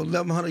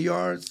 1,100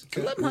 yards.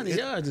 1,100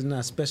 yards is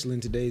not special in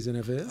today's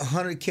NFL.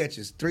 100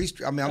 catches, 3.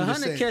 I'm 100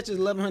 just saying. catches,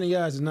 1,100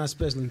 yards is not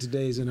special in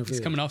today's NFL. He's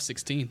coming off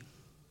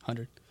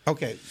 1,600.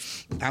 Okay,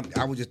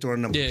 I was just throwing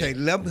a number. Yeah. Okay,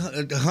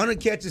 100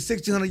 catches,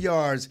 1,600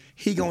 yards.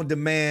 He gonna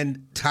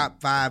demand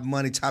top 5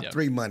 money, top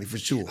 3 money for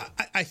sure.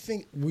 I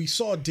think we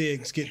saw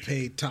Diggs get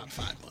paid top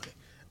 5 money.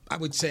 I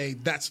would say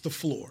that's the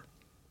floor.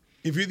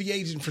 If you're the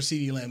agent for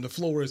CeeDee Lamb, the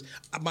floor is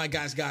my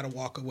guy's got to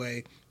walk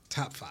away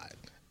top 5,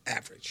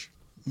 average,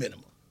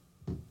 minimum.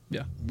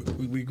 Yeah,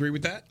 we agree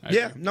with that.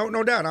 Yeah,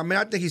 no doubt. I mean,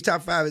 I think he's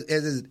top 5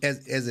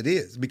 as it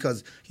is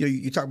because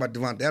you talk about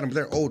Devontae Adams,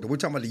 they're older. We're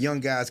talking about the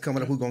young guys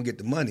coming up who's gonna get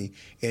the money,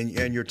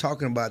 and you're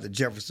talking about the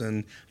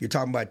Jefferson. You're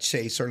talking about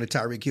Chase. Certainly,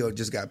 Tyreek Hill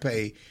just got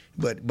paid,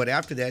 but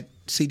after that,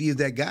 CD is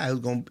that guy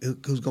who's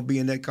gonna be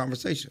in that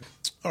conversation.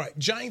 All right,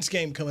 Giants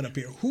game coming up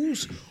here.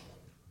 Who's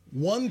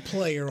one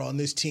player on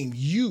this team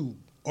you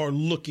are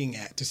looking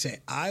at to say,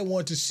 I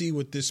want to see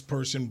what this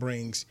person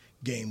brings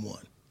game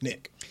 1?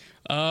 Nick.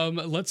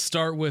 Let's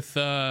start with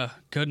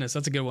goodness,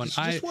 that's a good one.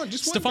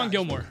 Stephon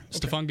Gilmore. Okay.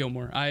 Stephon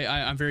Gilmore.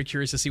 I'm very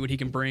curious to see what he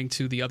can bring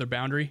to the other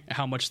boundary,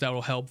 how much that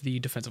will help the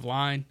defensive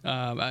line.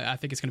 I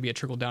think it's going to be a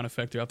trickle down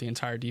effect throughout the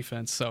entire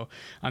defense. So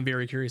I'm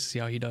very curious to see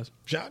how he does.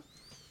 John?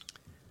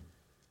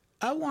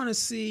 I want to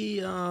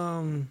see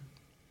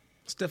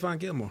Stephon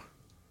Gilmore.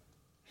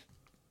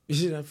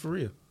 For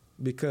real.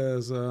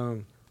 Because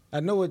I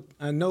know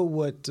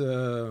what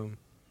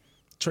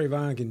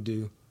Trayvon can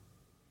do,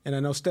 and I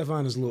know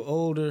Stephon is a little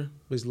older,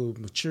 but he's a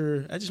little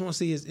mature. I just want to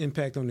see his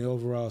impact on the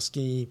overall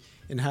scheme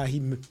and how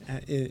and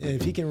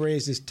if he can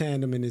raise his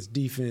tandem and his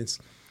defense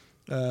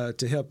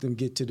to help them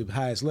get to the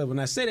highest level.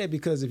 And I say that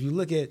because if you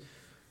look at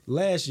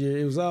last year,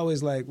 it was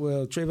always like,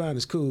 well, Trayvon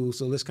is cool,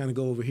 so let's kind of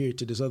go over here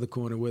to this other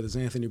corner, whether it's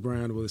Anthony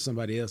Brown or whether it's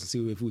somebody else, and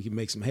see if we can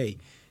make some hay.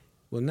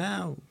 Well,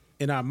 now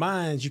in our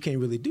minds, you can't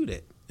really do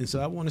that. And so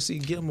I want to see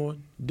Gilmore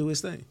do his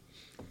thing.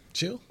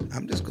 Chill.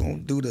 I'm just going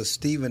to do the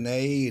Stephen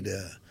A.,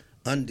 the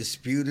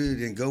undisputed,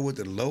 and go with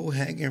the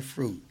low-hanging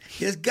fruit.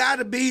 It's got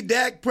to be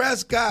Dak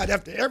Prescott.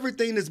 After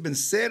everything that's been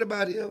said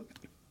about him,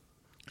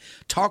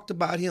 talked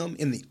about him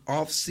in the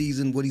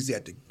offseason, what he's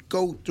had to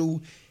go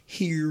through,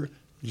 hear,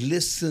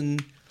 listen,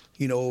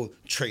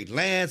 Trey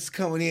Lance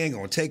coming in,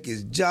 going to take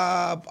his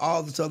job,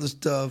 all this other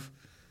stuff.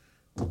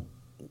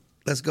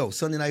 Let's go.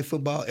 Sunday Night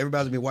Football,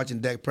 everybody's been watching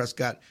Dak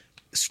Prescott,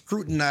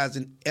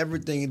 scrutinizing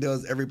everything he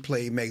does, every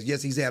play he makes.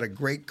 Yes, he's had a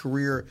great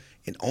career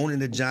in owning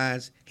the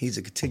Giants. He's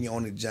going to continue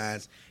owning the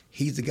Giants.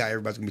 He's the guy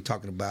everybody's going to be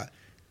talking about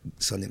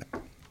Sunday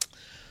night.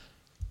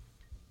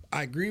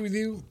 I agree with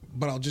you,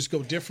 but I'll just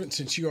go different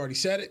since you already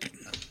said it.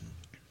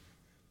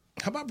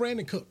 How about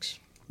Brandon Cooks?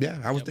 Yeah,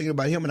 I was thinking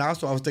about him, and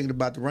also I was thinking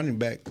about the running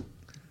back.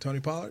 Tony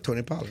Pollard?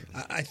 Tony Pollard.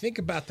 I think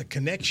about the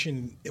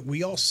connection that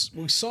we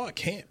saw at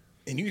camp,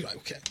 and you're like,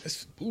 okay,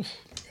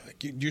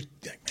 you're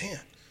like, man,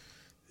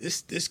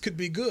 this could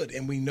be good.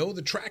 And we know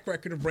the track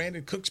record of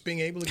Brandon Cooks being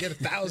able to get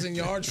 1,000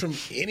 yards from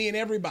any and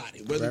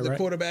everybody. Whether the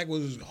quarterback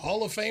was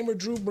Hall of Famer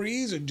Drew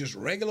Brees or just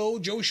regular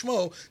old Joe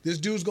Schmo, this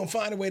dude's going to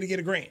find a way to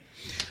get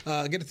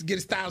 $1,000, get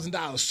his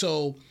 $1,000.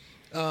 So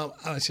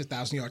I said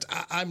 1,000 yards.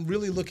 I'm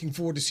really looking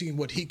forward to seeing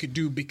what he could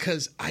do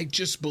because I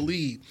just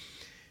believe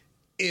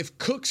if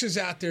Cooks is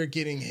out there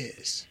getting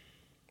his,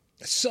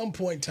 at some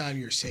point in time,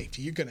 your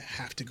safety, you're going to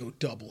have to go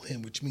double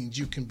him, which means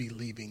you can be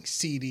leaving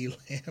CeeDee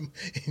Lamb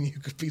and you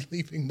could be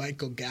leaving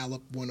Michael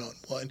Gallup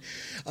one-on-one.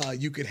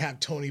 You could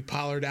have Tony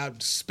Pollard out in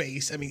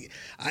space. I mean,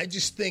 I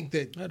just think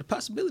that the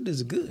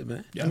possibilities are good,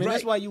 man. Yeah, I mean,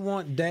 that's why you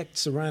want Dak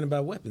surrounded by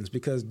weapons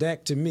because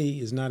Dak, to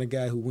me, is not a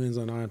guy who wins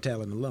on arm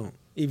talent alone,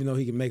 even though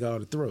he can make all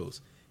the throws.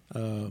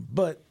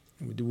 But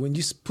when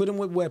you put him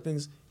with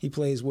weapons, he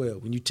plays well.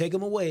 When you take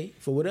him away,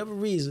 for whatever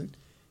reason,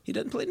 he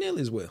doesn't play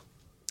nearly as well.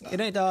 It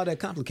ain't all that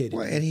complicated.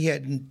 Well, and he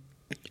had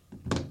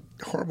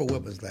horrible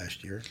weapons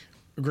last year.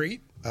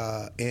 Agreed.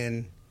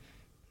 And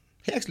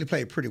he actually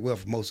played pretty well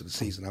for most of the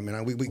season. I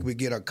mean, we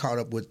get caught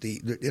up with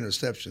the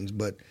interceptions,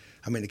 but,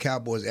 I mean, the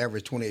Cowboys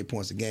averaged 28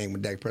 points a game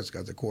when Dak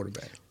Prescott's a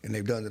quarterback. And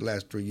they've done it the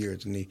last 3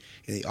 years. And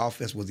the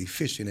offense was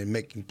efficient in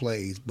making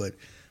plays. But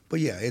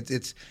yeah,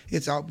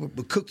 it's all.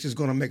 But Cooks is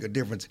going to make a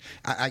difference.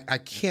 I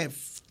can't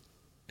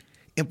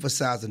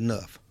emphasize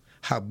enough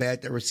how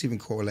bad that receiving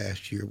core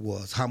last year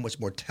was, how much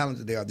more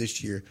talented they are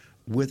this year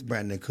with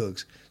Brandon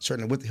Cooks,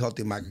 certainly with the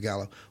healthy Michael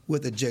Gallup,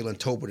 with the Jalen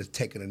Tolbert that's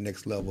taking the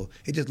next level.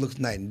 It just looks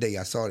night and day.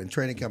 I saw it in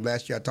training camp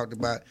last year. I talked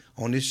about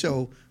on this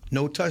show,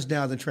 no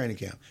touchdowns in training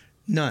camp.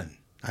 None.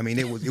 I mean,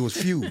 it was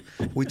few.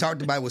 We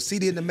talked about it was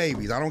CD and the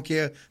maybes. I don't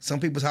care. Some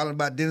people's hollering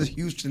about Dennis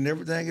Houston and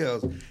everything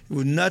else. It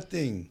was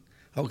nothing.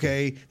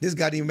 Okay, this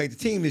guy didn't even make the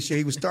team this year.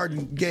 He was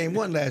starting game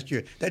 1 last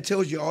year. That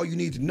tells you all you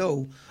need to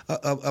know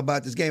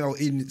about this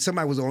game.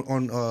 Somebody was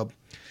on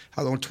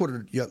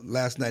Twitter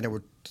last night. They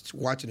were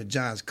watching the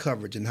Giants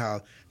coverage and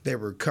how they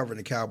were covering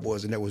the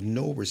Cowboys, and there was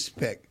no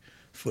respect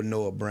for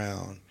Noah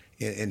Brown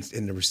and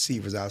the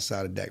receivers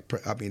outside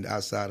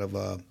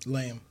of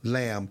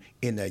Lamb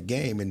in that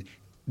game. And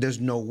there's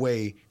no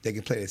way they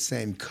can play the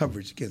same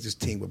coverage against this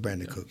team with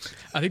Brandon Cooks.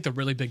 I think the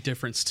really big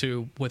difference,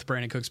 too, with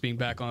Brandon Cooks being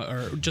back on,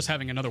 or just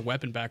having another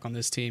weapon back on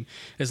this team,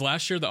 is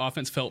last year the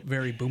offense felt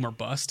very boom or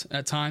bust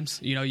at times.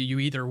 You know, you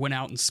either went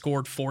out and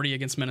scored 40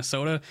 against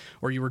Minnesota,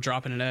 or you were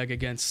dropping an egg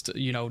against,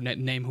 you know,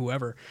 name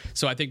whoever.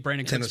 So I think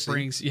Brandon Cooks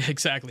brings, yeah,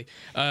 exactly.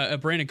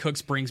 Brandon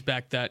Cooks brings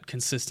back that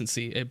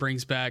consistency. It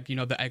brings back, you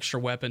know, the extra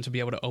weapon to be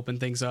able to open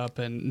things up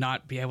and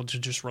not be able to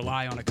just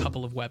rely on a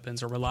couple of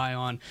weapons or rely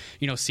on,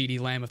 you know, CeeDee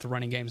Lamb if the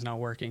running game's not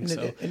working.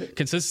 So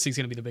consistency is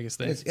going to be the biggest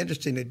thing. It's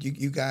interesting that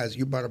you guys,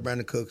 you brought up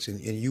Brandon Cooks and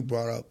you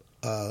brought up,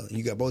 both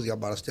of y'all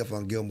brought up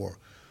Stephon Gilmore.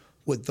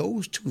 What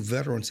those two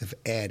veterans have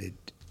added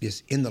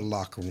is in the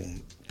locker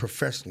room,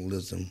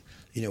 professionalism,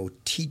 you know,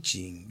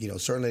 teaching, you know,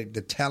 certainly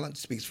the talent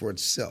speaks for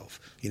itself.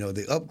 You know,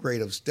 the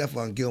upgrade of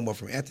Stephon Gilmore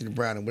from Anthony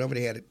Brown and whatever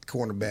they had at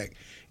cornerback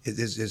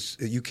is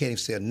you can't even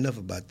say enough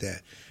about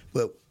that.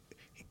 But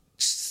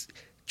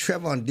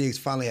Trevon Diggs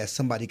finally has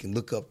somebody he can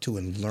look up to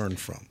and learn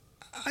from.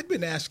 I'd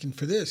been asking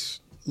for this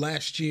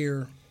last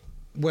year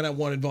when I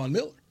wanted Von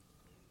Miller.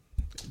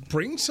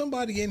 Bring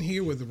somebody in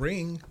here with a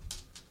ring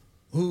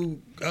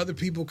who other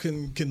people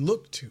can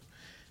look to.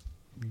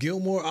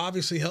 Gilmore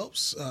obviously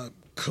helps.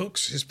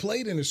 Cooks has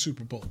played in a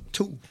Super Bowl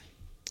too,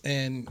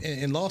 and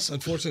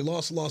unfortunately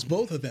lost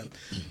both of them.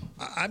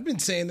 I've been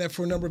saying that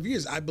for a number of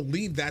years. I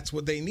believe that's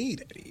what they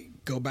need.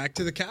 Go back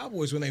to the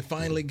Cowboys when they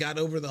finally got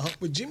over the hump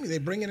with Jimmy. They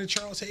bring in a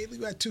Charles Haley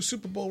who had 2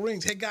 Super Bowl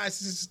rings. Hey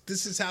guys,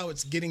 this is how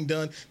it's getting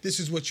done.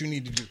 This is what you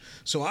need to do.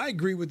 So I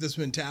agree with this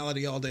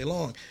mentality all day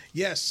long.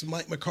 Yes,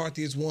 Mike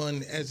McCarthy has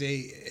won as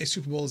a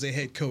Super Bowl as a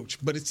head coach,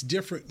 but it's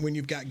different when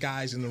you've got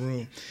guys in the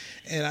room.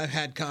 And I've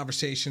had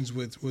conversations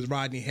with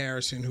Rodney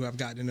Harrison, who I've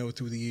gotten to know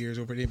through the years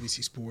over at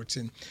NBC Sports,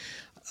 and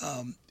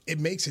it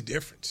makes a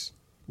difference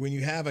when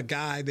you have a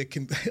guy that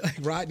can, like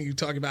Rodney, you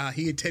talk about how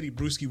he and Teddy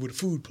Bruschi were the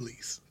food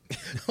police.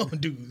 Oh,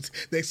 dudes.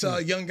 They saw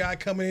a young guy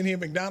coming in here,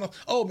 McDonald's.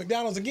 Oh,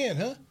 McDonald's again,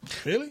 huh?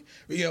 Really?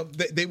 You know,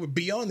 they would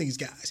be on these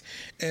guys.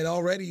 And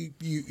already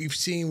you've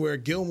seen where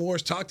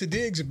Gilmore's talked to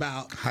Diggs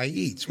about how he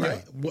eats,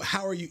 right? You know,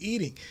 how are you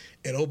eating?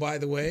 And oh, by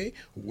the way,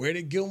 where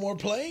did Gilmore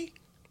play?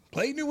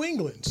 Played New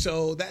England.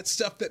 So that's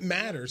stuff that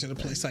matters in a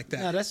place like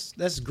that. No,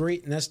 that's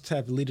great, and that's the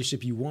type of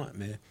leadership you want,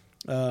 man.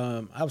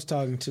 I was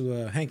talking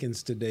to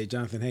Hankins today,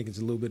 Jonathan Hankins,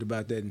 a little bit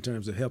about that in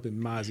terms of helping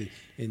Mozzie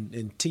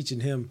and teaching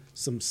him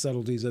some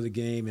subtleties of the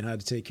game and how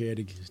to take care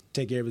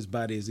of his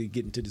body as he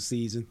get into the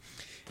season.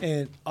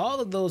 And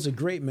all of those are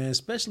great, man,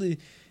 especially,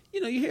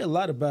 you know, you hear a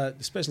lot about,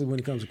 especially when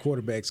it comes to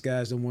quarterbacks,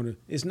 guys don't want to,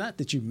 it's not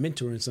that you're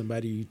mentoring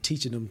somebody, you're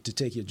teaching them to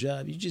take your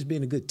job. You're just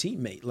being a good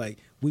teammate. Like,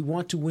 we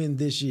want to win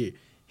this year.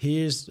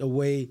 Here's a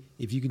way,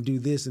 if you can do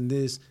this and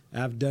this,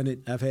 I've done it,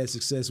 I've had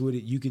success with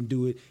it, you can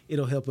do it,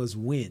 it'll help us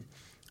win.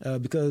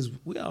 Because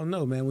we all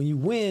know, man, when you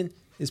win,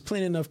 there's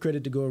plenty enough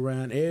credit to go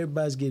around.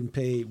 Everybody's getting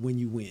paid when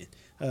you win,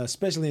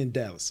 especially in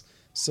Dallas.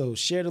 So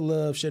share the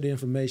love, share the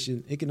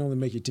information. It can only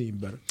make your team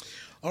better.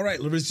 All right,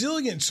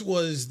 resilience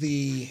was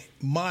the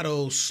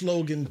motto,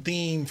 slogan,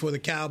 theme for the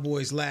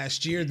Cowboys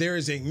last year. There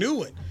is a new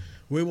one.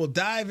 We will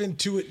dive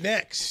into it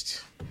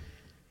next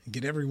and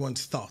get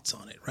everyone's thoughts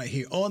on it right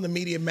here on the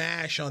Media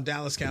Mash on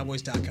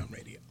DallasCowboys.com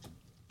radio.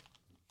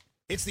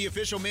 It's the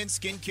official men's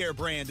skincare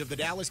brand of the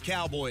Dallas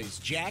Cowboys,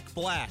 Jack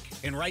Black.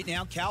 And right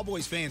now,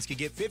 Cowboys fans can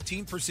get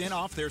 15%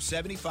 off their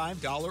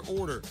 $75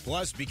 order.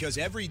 Plus, because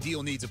every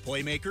deal needs a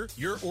playmaker,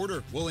 your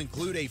order will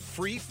include a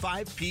free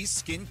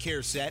 5-piece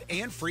skincare set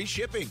and free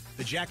shipping.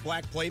 The Jack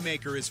Black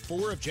Playmaker is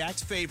 4 of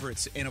Jack's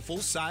favorites and a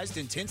full-sized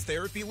intense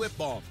therapy lip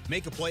balm.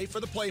 Make a play for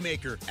the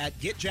Playmaker at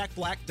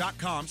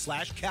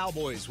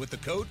getjackblack.com/Cowboys with the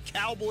code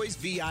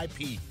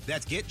CowboysVIP.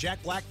 That's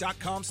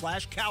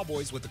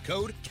getjackblack.com/Cowboys with the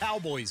code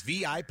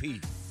CowboysVIP.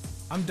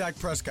 I'm Dak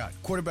Prescott,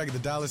 quarterback of the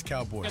Dallas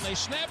Cowboys. And they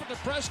snap it to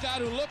Prescott,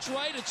 who looks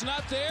right. It's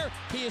not there.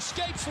 He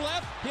escapes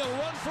left. He'll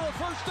run for a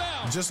first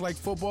down. Just like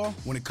football,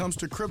 when it comes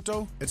to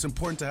crypto, it's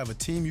important to have a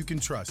team you can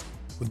trust.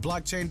 With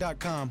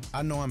Blockchain.com,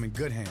 I know I'm in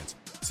good hands.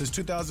 Since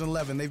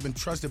 2011, they've been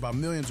trusted by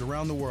millions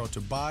around the world to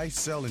buy,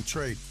 sell, and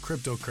trade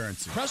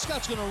cryptocurrency.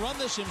 Prescott's going to run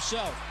this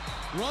himself.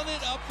 Run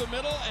it up the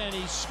middle, and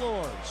he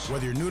scores.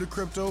 Whether you're new to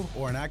crypto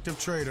or an active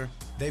trader,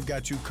 they've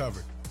got you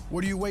covered.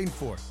 What are you waiting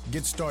for?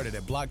 Get started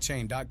at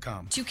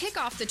blockchain.com. To kick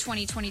off the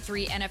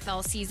 2023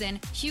 NFL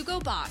season, Hugo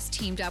Boss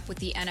teamed up with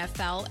the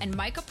NFL and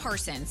Micah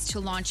Parsons to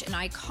launch an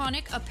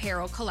iconic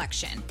apparel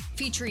collection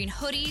featuring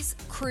hoodies,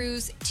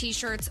 crews,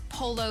 t-shirts,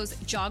 polos,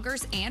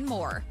 joggers, and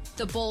more.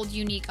 The bold,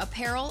 unique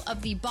apparel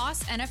of the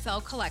Boss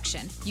NFL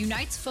collection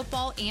unites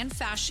football and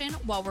fashion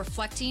while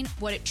reflecting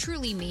what it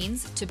truly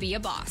means to be a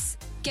boss.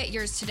 Get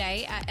yours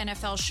today at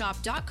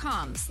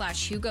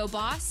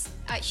nflshop.com/HugoBoss,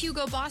 at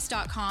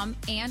HugoBoss.com,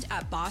 and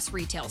at Boss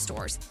retail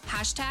stores.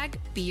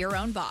 #Be your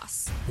own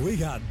boss. We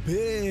got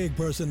big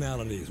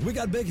personalities. We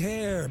got big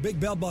hair,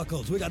 big belt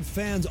buckles. We got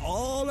fans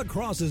all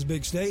across this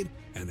big state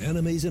and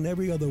enemies in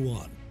every other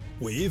one.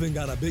 We even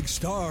got a big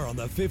star on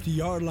the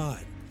 50-yard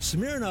line.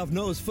 Smirnoff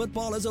knows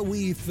football is a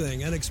we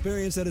thing, an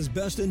experience that is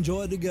best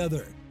enjoyed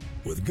together.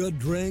 With good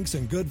drinks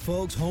and good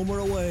folks home or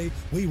away,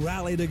 we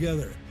rally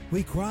together.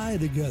 we cry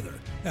together,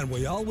 and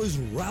we always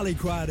rally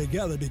cry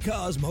together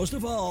because, most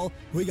of all,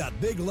 we got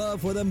big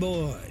love for them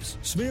boys.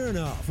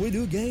 Smirnoff, we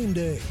do game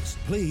days.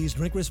 Please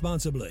drink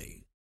responsibly.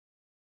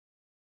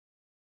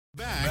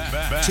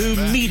 Back to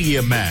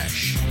Media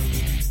Mash.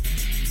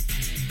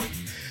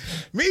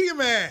 Media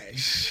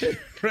Mash,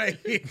 right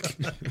here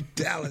on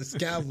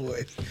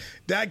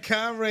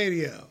DallasCowboys.com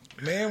radio.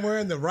 Man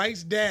wearing the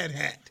Rice dad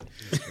hat.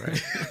 Right.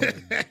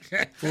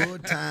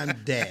 Full-time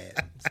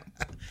dad.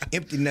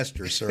 Empty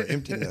nester, sir.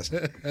 Empty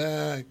nester.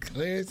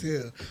 Clear as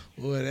hell.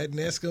 Boy, that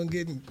nest going to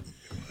get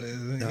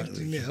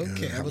empty nest.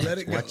 Okay, I'm going to let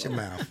it go. Watch your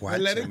mouth. I'll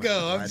let it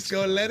go. I'm just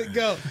going to let it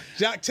go.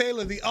 Jock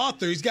Taylor, the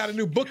author, he's got a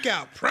new book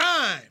out,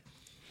 Prime.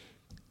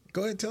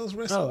 Go ahead and tell us the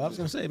rest of it. I was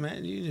going to say,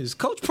 man, it's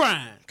Coach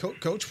Prime.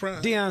 Coach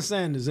Prime. Deion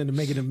Sanders in the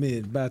Making of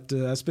Men.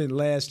 I spent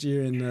last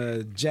year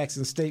in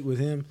Jackson State with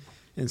him.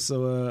 And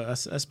so I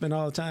spent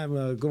all the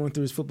time going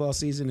through his football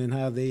season and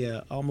how they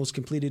almost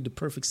completed the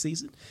perfect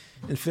season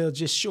and fell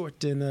just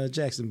short in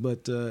Jackson.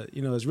 But,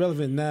 it's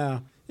relevant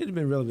now. It had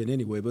been relevant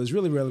anyway, but it's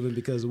really relevant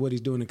because of what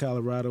he's doing in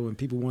Colorado, and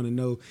people want to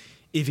know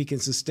if he can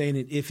sustain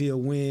it, if he'll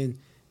win.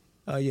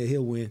 Yeah,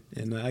 he'll win.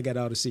 And I got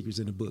all the secrets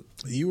in the book.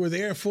 You were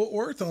there in Fort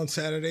Worth on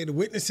Saturday to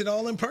witness it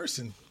all in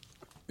person.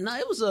 No,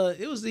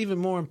 it was even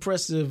more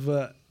impressive.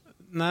 I'm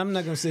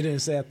not going to sit there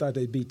and say I thought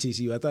they'd beat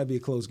TCU. I thought it'd be a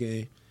close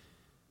game.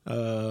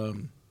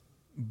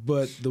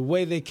 But the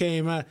way they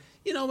came out,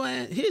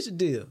 man, here's the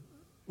deal.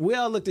 We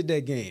all looked at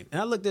that game. And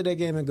I looked at that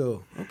game and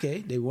go, okay,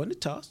 they won the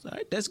toss. All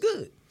right, that's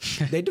good.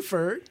 They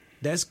deferred.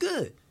 That's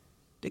good.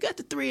 They got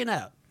the 3 and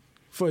out.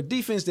 For a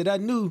defense that I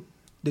knew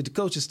that the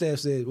coaching staff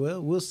said,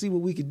 well, we'll see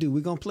what we can do.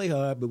 We're going to play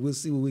hard, but we'll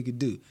see what we can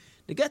do.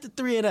 They got the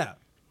 3 and out.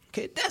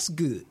 Okay, that's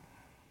good.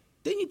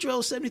 Then you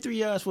drove 73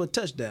 yards for a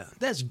touchdown.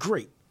 That's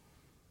great.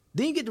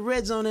 Then you get the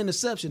red zone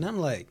interception. I'm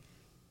like,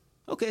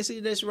 okay, see,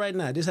 that's right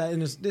now. This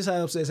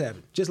how upsets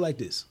happen. Just like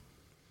this.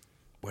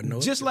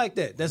 Just like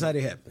that. That's how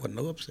they happen. Wasn't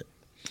no upset.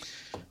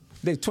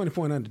 They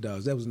 20-point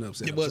underdogs. That was an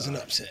upset. It was an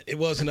upset. It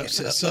was an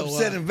upset. So,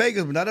 upset in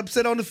Vegas, but not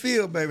upset on the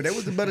field, baby. They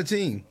was the better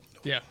team.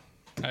 Yeah,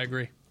 I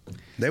agree.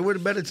 They were the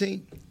better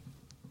team.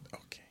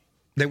 Okay.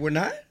 They were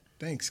not?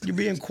 Thanks. You're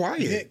being quiet.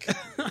 Nick,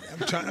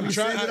 I'm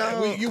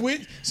trying. You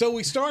went. So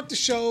we start the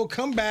show,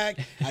 come back.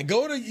 I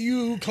go to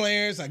you,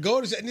 Clarence. I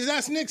go to.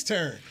 That's Nick's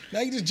turn. Now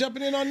you just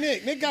jumping in on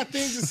Nick. Nick got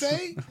things to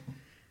say.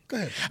 Go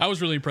ahead. I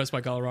was really impressed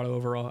by Colorado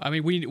overall. I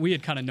mean, we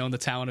had kind of known the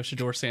talent of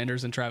Shedeur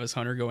Sanders and Travis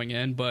Hunter going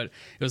in, but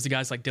it was the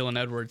guys like Dylan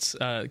Edwards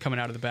coming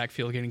out of the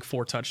backfield getting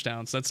 4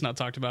 touchdowns. That's not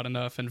talked about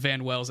enough. And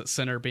Van Wells at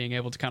center being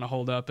able to kind of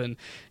hold up and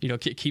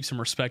keep some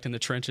respect in the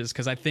trenches.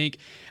 Because I think,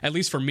 at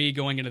least for me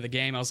going into the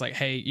game, I was like,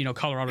 hey,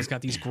 Colorado's got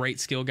these great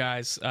skill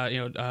guys.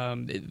 They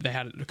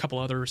had a couple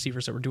other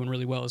receivers that were doing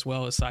really well as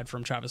well, aside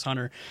from Travis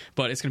Hunter.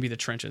 But it's going to be the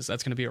trenches.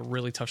 That's going to be a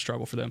really tough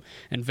struggle for them.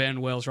 And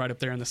Van Wells right up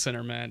there in the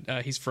center, man.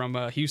 He's from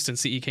Houston,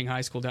 C.E. King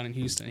High School down in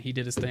Houston. He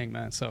did his thing,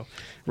 man. So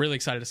really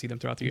excited to see them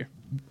throughout the year.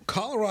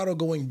 Colorado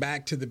going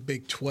back to the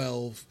Big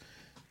 12,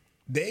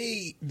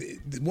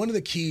 one of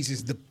the keys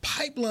is the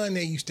pipeline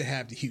they used to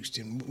have to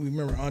Houston. We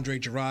remember Andre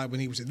Gerard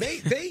when he was there.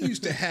 They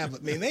used to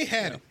have, they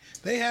had it.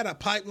 They had a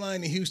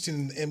pipeline to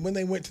Houston, and when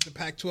they went to the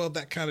Pac-12,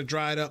 that kind of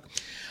dried up.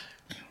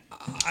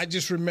 I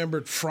just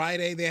remembered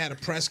Friday they had a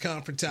press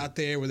conference out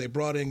there where they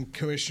brought in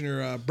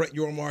Commissioner Brett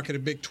Yormark of the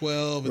Big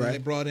 12, and they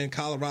brought in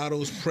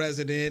Colorado's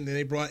president, and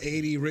they brought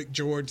AD Rick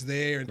George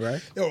there. And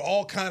there were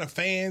all kind of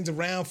fans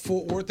around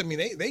Fort Worth. I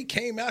mean, they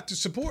came out to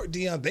support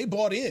Deion. They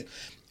bought in.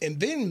 And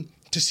then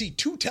to see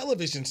 2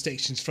 television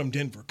stations from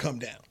Denver come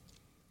down.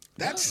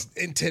 That's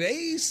in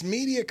today's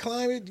media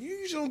climate, you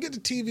usually don't get the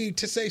TV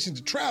stations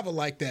to travel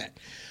like that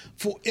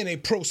in a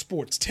pro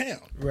sports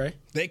town. Right.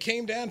 They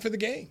came down for the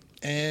game.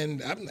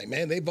 And I'm like,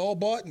 man, they've all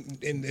bought,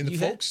 and the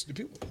folks, the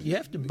people. You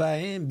have to buy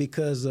in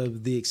because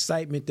of the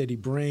excitement that he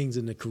brings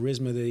and the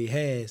charisma that he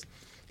has.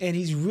 And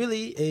he's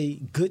really a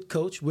good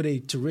coach with a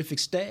terrific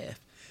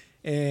staff.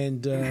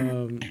 And,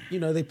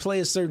 they play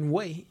a certain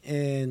way.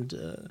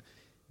 And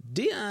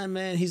Deion,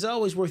 man, he's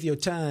always worth your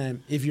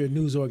time if you're a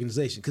news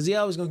organization because he's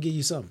always going to give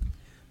you something.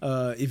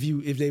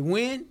 If they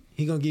win,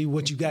 he's going to give you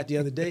what you got the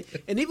other day.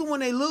 And even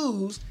when they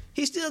lose,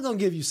 he's still going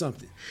to give you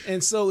something.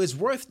 And so it's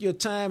worth your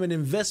time and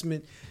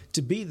investment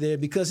to be there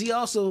because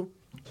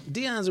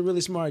Deion's a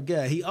really smart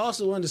guy. He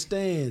also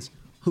understands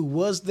who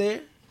was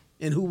there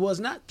and who was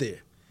not there.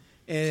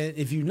 And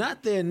if you're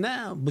not there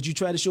now, but you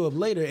try to show up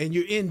later and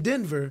you're in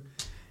Denver,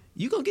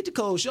 you're going to get the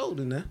cold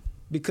shoulder now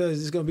because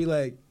it's going to be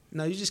like,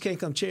 no, you just can't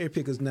come cherry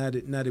pick us now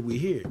that we're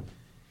here.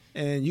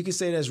 And you can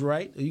say that's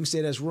right or you can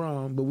say that's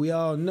wrong, but we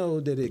all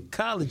know that at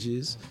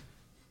colleges,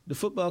 the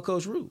football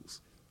coach rules.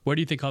 Where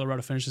do you think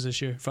Colorado finishes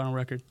this year, final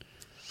record?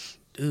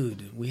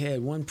 Dude, we had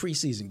one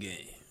preseason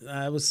game.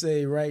 I would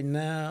say right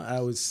now,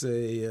 I'm going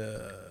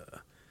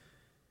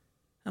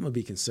to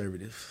be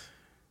conservative.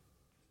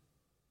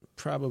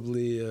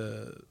 Probably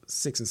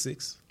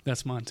 6-6.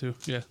 That's mine too.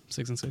 Yeah,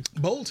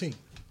 6-6. Bold tean.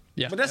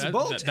 Yeah, but that's a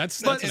bold.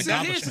 That's an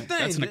accomplishment. Here's the thing.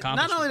 That's an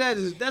accomplishment. Not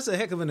only that's a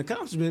heck of an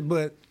accomplishment,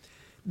 but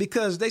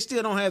because they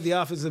still don't have the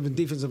offensive and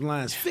defensive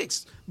lines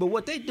fixed. But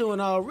what they doing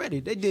already,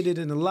 they did it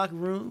in the locker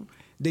room.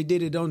 They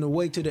did it on the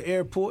way to the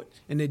airport,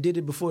 and they did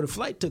it before the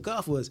flight took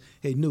off. Was,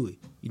 hey, Newey,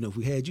 if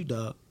we had you,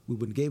 dog, we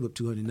wouldn't have gave up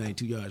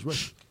 292 yards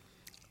rushing.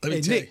 Hey,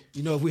 Nick,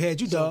 if we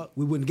had you, dog,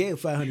 we wouldn't have gave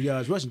up 500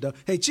 yards rushing, dog.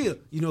 Hey, Chill,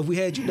 if we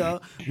had you,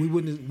 dog, we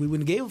wouldn't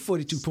have gave up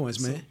 42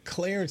 points, man. So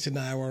Clarence and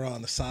I were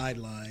on the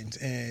sidelines,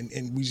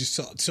 and we just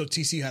saw. So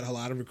TCU had a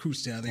lot of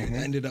recruits down there, and I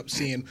ended up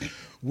seeing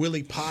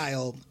Willie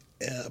Pyle,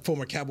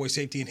 former Cowboy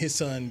safety, and his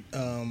son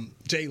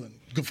Jalen,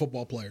 good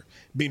football player,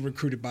 being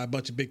recruited by a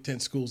bunch of Big Ten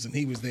schools, and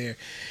he was there.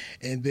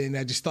 And then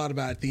I just thought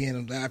about it at the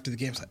end, after the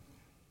game, I was like,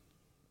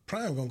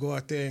 Prime gonna go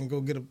out there and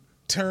go get a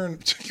turn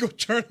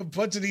a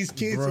bunch of these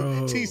kids that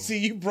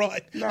TCU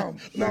brought. No,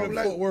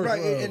 right.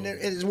 And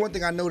it's one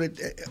thing I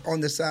noted on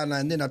the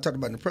sideline. Then I talked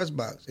about in the press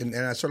box, and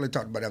I certainly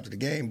talked about it after the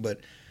game. But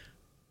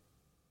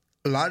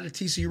a lot of the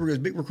TCU recruits,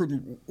 big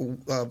recruiting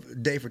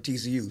day for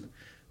TCU.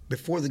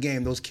 Before the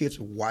game, those kids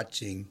were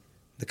watching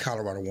the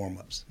Colorado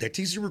warm-ups. They're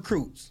TCU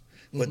recruits,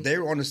 but they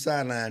were on the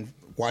sideline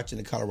watching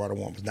the Colorado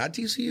warm-ups. Not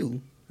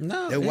TCU.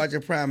 No, they're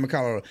watching Prime in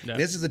Colorado. Yeah.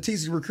 This is a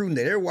TCU recruiting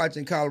day. They're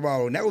watching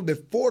Colorado, and that was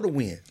before the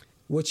win.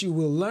 What you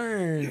will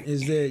learn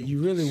is that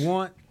you really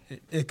want,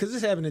 because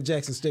this happened at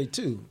Jackson State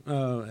too.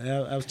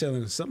 I was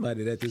telling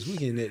somebody that this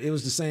weekend that it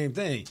was the same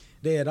thing.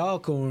 They had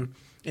Alcorn,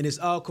 and it's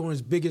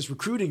Alcorn's biggest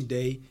recruiting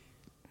day,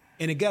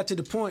 and it got to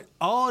the point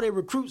all their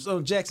recruits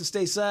on Jackson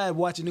State side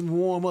watching them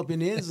warm up in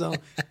the end zone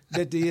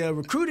that the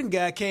recruiting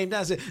guy came down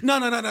and said, No,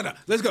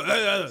 let's go.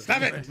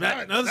 Stop it.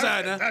 Other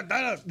side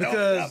now.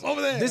 Because over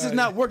there. This is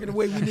not working the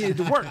way we need it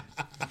to work.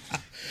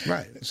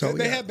 Right. So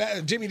they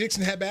had Jimmy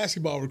Dixon had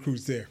basketball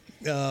recruits there.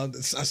 I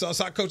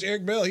saw Coach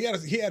Eric Bell. He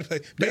had a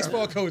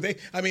baseball coach.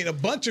 A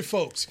bunch of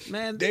folks.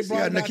 Man, they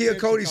brought Nikhil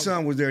Cody's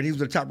son was there, and he was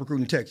the top recruit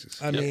in Texas.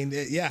 At the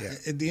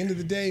end of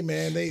the day,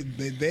 man, they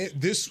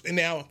this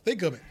now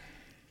think of it.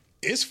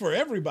 It's for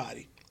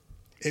everybody.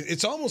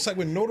 It's almost like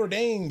when Notre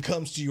Dame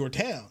comes to your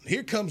town.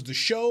 Here comes the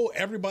show.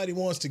 Everybody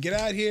wants to get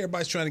out here.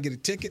 Everybody's trying to get a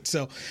ticket.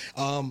 So,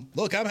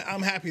 look,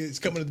 I'm happy it's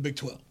coming to the Big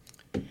 12.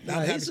 I'm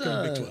happy it's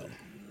coming to the Big 12.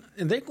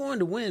 And they're going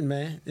to win,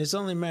 man. It's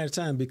only a matter of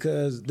time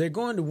because they're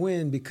going to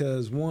win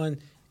because, one,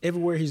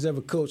 everywhere he's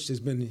ever coached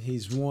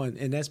he's won,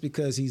 and that's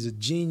because he's a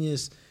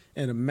genius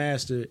and a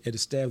master at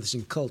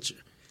establishing culture.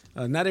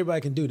 Not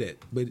everybody can do that,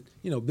 but,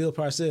 Bill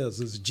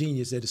Parcells is a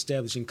genius at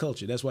establishing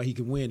culture. That's why he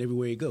can win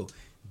everywhere he goes.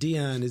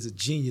 Deion is a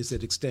genius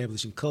at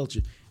establishing culture,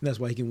 and that's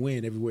why he can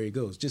win everywhere he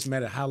goes. Just a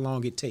matter of how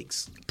long it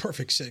takes.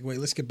 Perfect segue.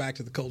 Let's get back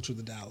to the culture of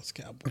the Dallas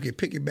Cowboys. Okay,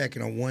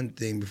 piggybacking on one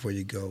thing before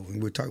you go,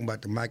 and we're talking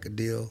about the Micah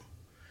deal.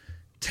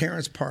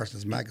 Terrence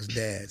Parsons, Micah's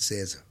dad,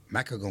 says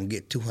Micah gonna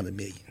get $200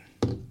 million.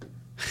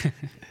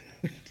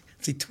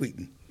 Is he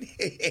tweeting?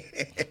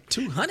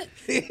 200?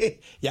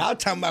 Y'all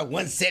talking about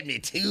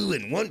 172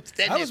 and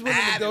 175. I was willing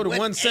to go to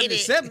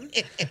 177.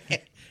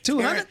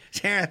 200?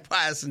 Terrence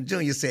Parsons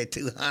Jr. said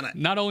 200.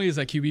 Not only is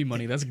that QB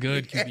money, that's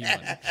good QB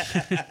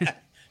money.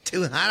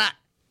 200.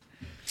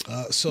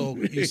 So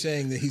you're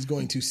saying that he's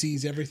going to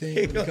seize everything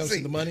when it comes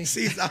to the money?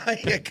 Seize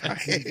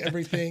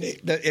everything?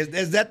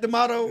 Is that the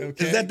motto?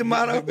 Okay. Is that the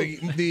motto?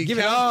 Give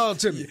it all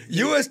to me.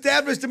 You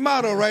established the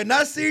motto, right?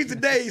 Not seize the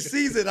day,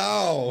 seize it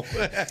all.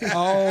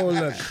 Oh,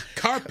 look.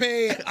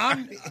 Carpe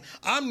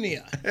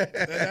omnia.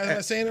 Am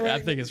I saying it right? I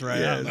think it's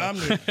right.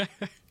 Yeah,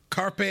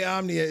 Carpe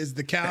omnia is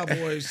the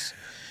Cowboys.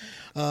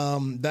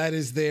 That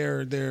is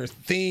their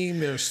theme,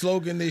 their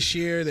slogan this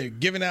year. They're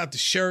giving out the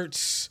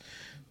shirts.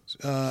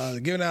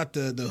 Giving out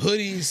the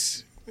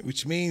hoodies,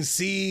 which means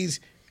seize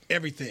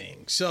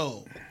everything.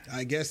 So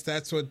I guess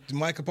that's what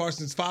Micah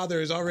Parsons'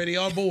 father is already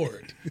on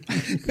board.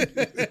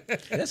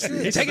 That's a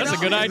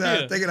good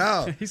idea. Take it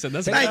off. He said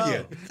that's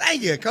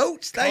Thank you,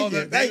 Coach. Thank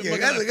you. That's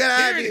a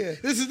good idea.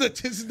 This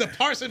is the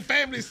Parson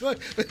family.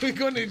 We're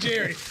going to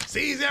Jerry.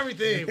 Seize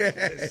everything.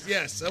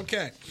 Yes.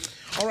 Okay.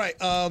 All right.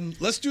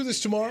 Let's do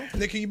this tomorrow.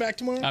 Nick, are you back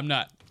tomorrow? I'm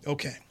not.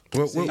 Okay.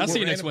 I'll see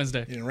you next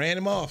Wednesday. You ran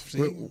him off.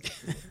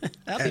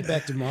 I'll be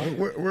back tomorrow.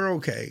 We're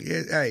okay.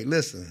 Hey,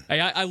 listen. Hey,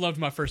 I loved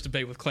my first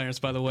debate with Clarence,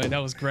 by the way. That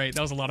was great.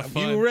 That was a lot of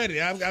fun. You were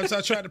ready. I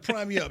tried to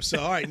prime you up.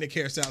 So, all right, Nick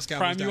Harris, DallasCowboys.com.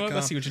 Prime you up?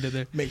 I see what you did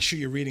there. Make sure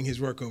you're reading his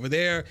work over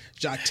there.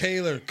 Jock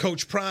Taylor,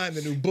 Coach Prime,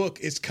 the new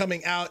book is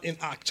coming out in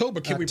October.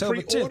 Can we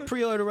pre-order? 10th,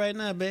 pre-order right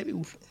now, baby.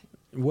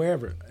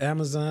 Wherever.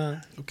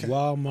 Amazon,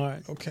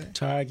 Walmart,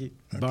 Target,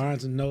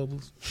 Barnes &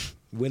 Nobles,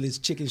 Willie's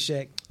Chicken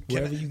Shack.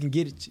 Wherever you can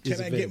get it.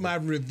 Can I get my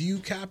review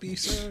copy,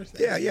 sir?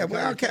 Yeah.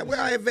 Where our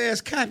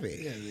advanced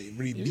copy? Yeah, the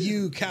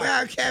review copy. Where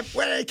our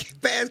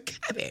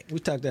advanced copy? We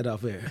talked that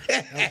off air.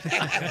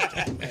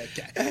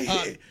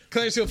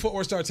 Clarence Hill, Fort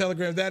Worth Star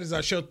Telegram. That is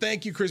our show.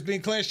 Thank you, Chris Bean.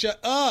 Clarence, shut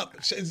up.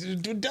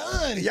 We're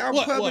done. Y'all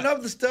pubbing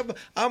up the stuff.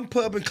 I'm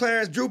pubbing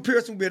Clarence. Drew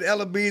Pearson will be at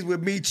Ella B's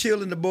with me,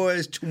 chilling the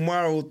boys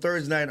tomorrow,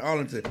 Thursday night in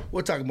Arlington.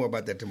 We'll talk more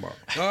about that tomorrow.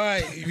 All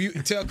right. You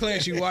tell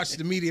Clarence you watch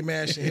the Media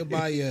Mash and he'll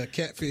buy you a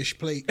catfish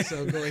plate.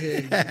 So go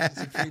ahead and get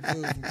some free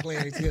food from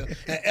Clarence Hill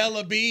at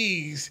Ella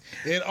B's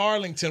in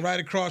Arlington, right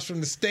across from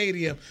the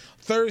stadium.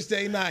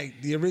 Thursday night,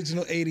 the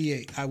original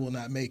 88. I will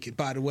not make it,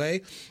 by the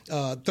way.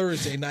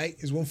 Thursday night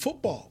is when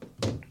football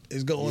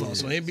is going on.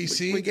 So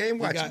NBC. We game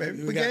watching,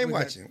 baby. We game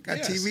watching. Got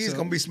TVs, so,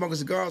 going to be smoking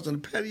cigars on the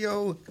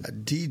patio, a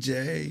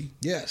DJ.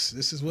 Yes,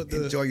 this is what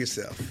the enjoy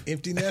yourself.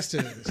 Empty nester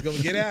is going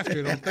to get after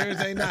it on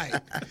Thursday night.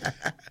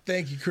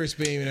 Thank you, Chris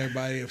Beam and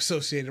everybody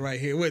associated right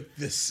here with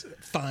this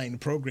fine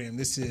program.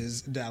 This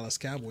is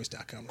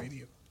DallasCowboys.com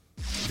radio.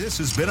 This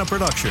has been a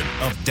production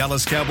of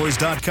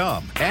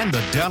DallasCowboys.com and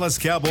the Dallas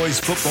Cowboys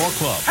Football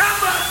Club. How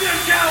about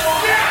this,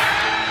 Cowboys? Yeah!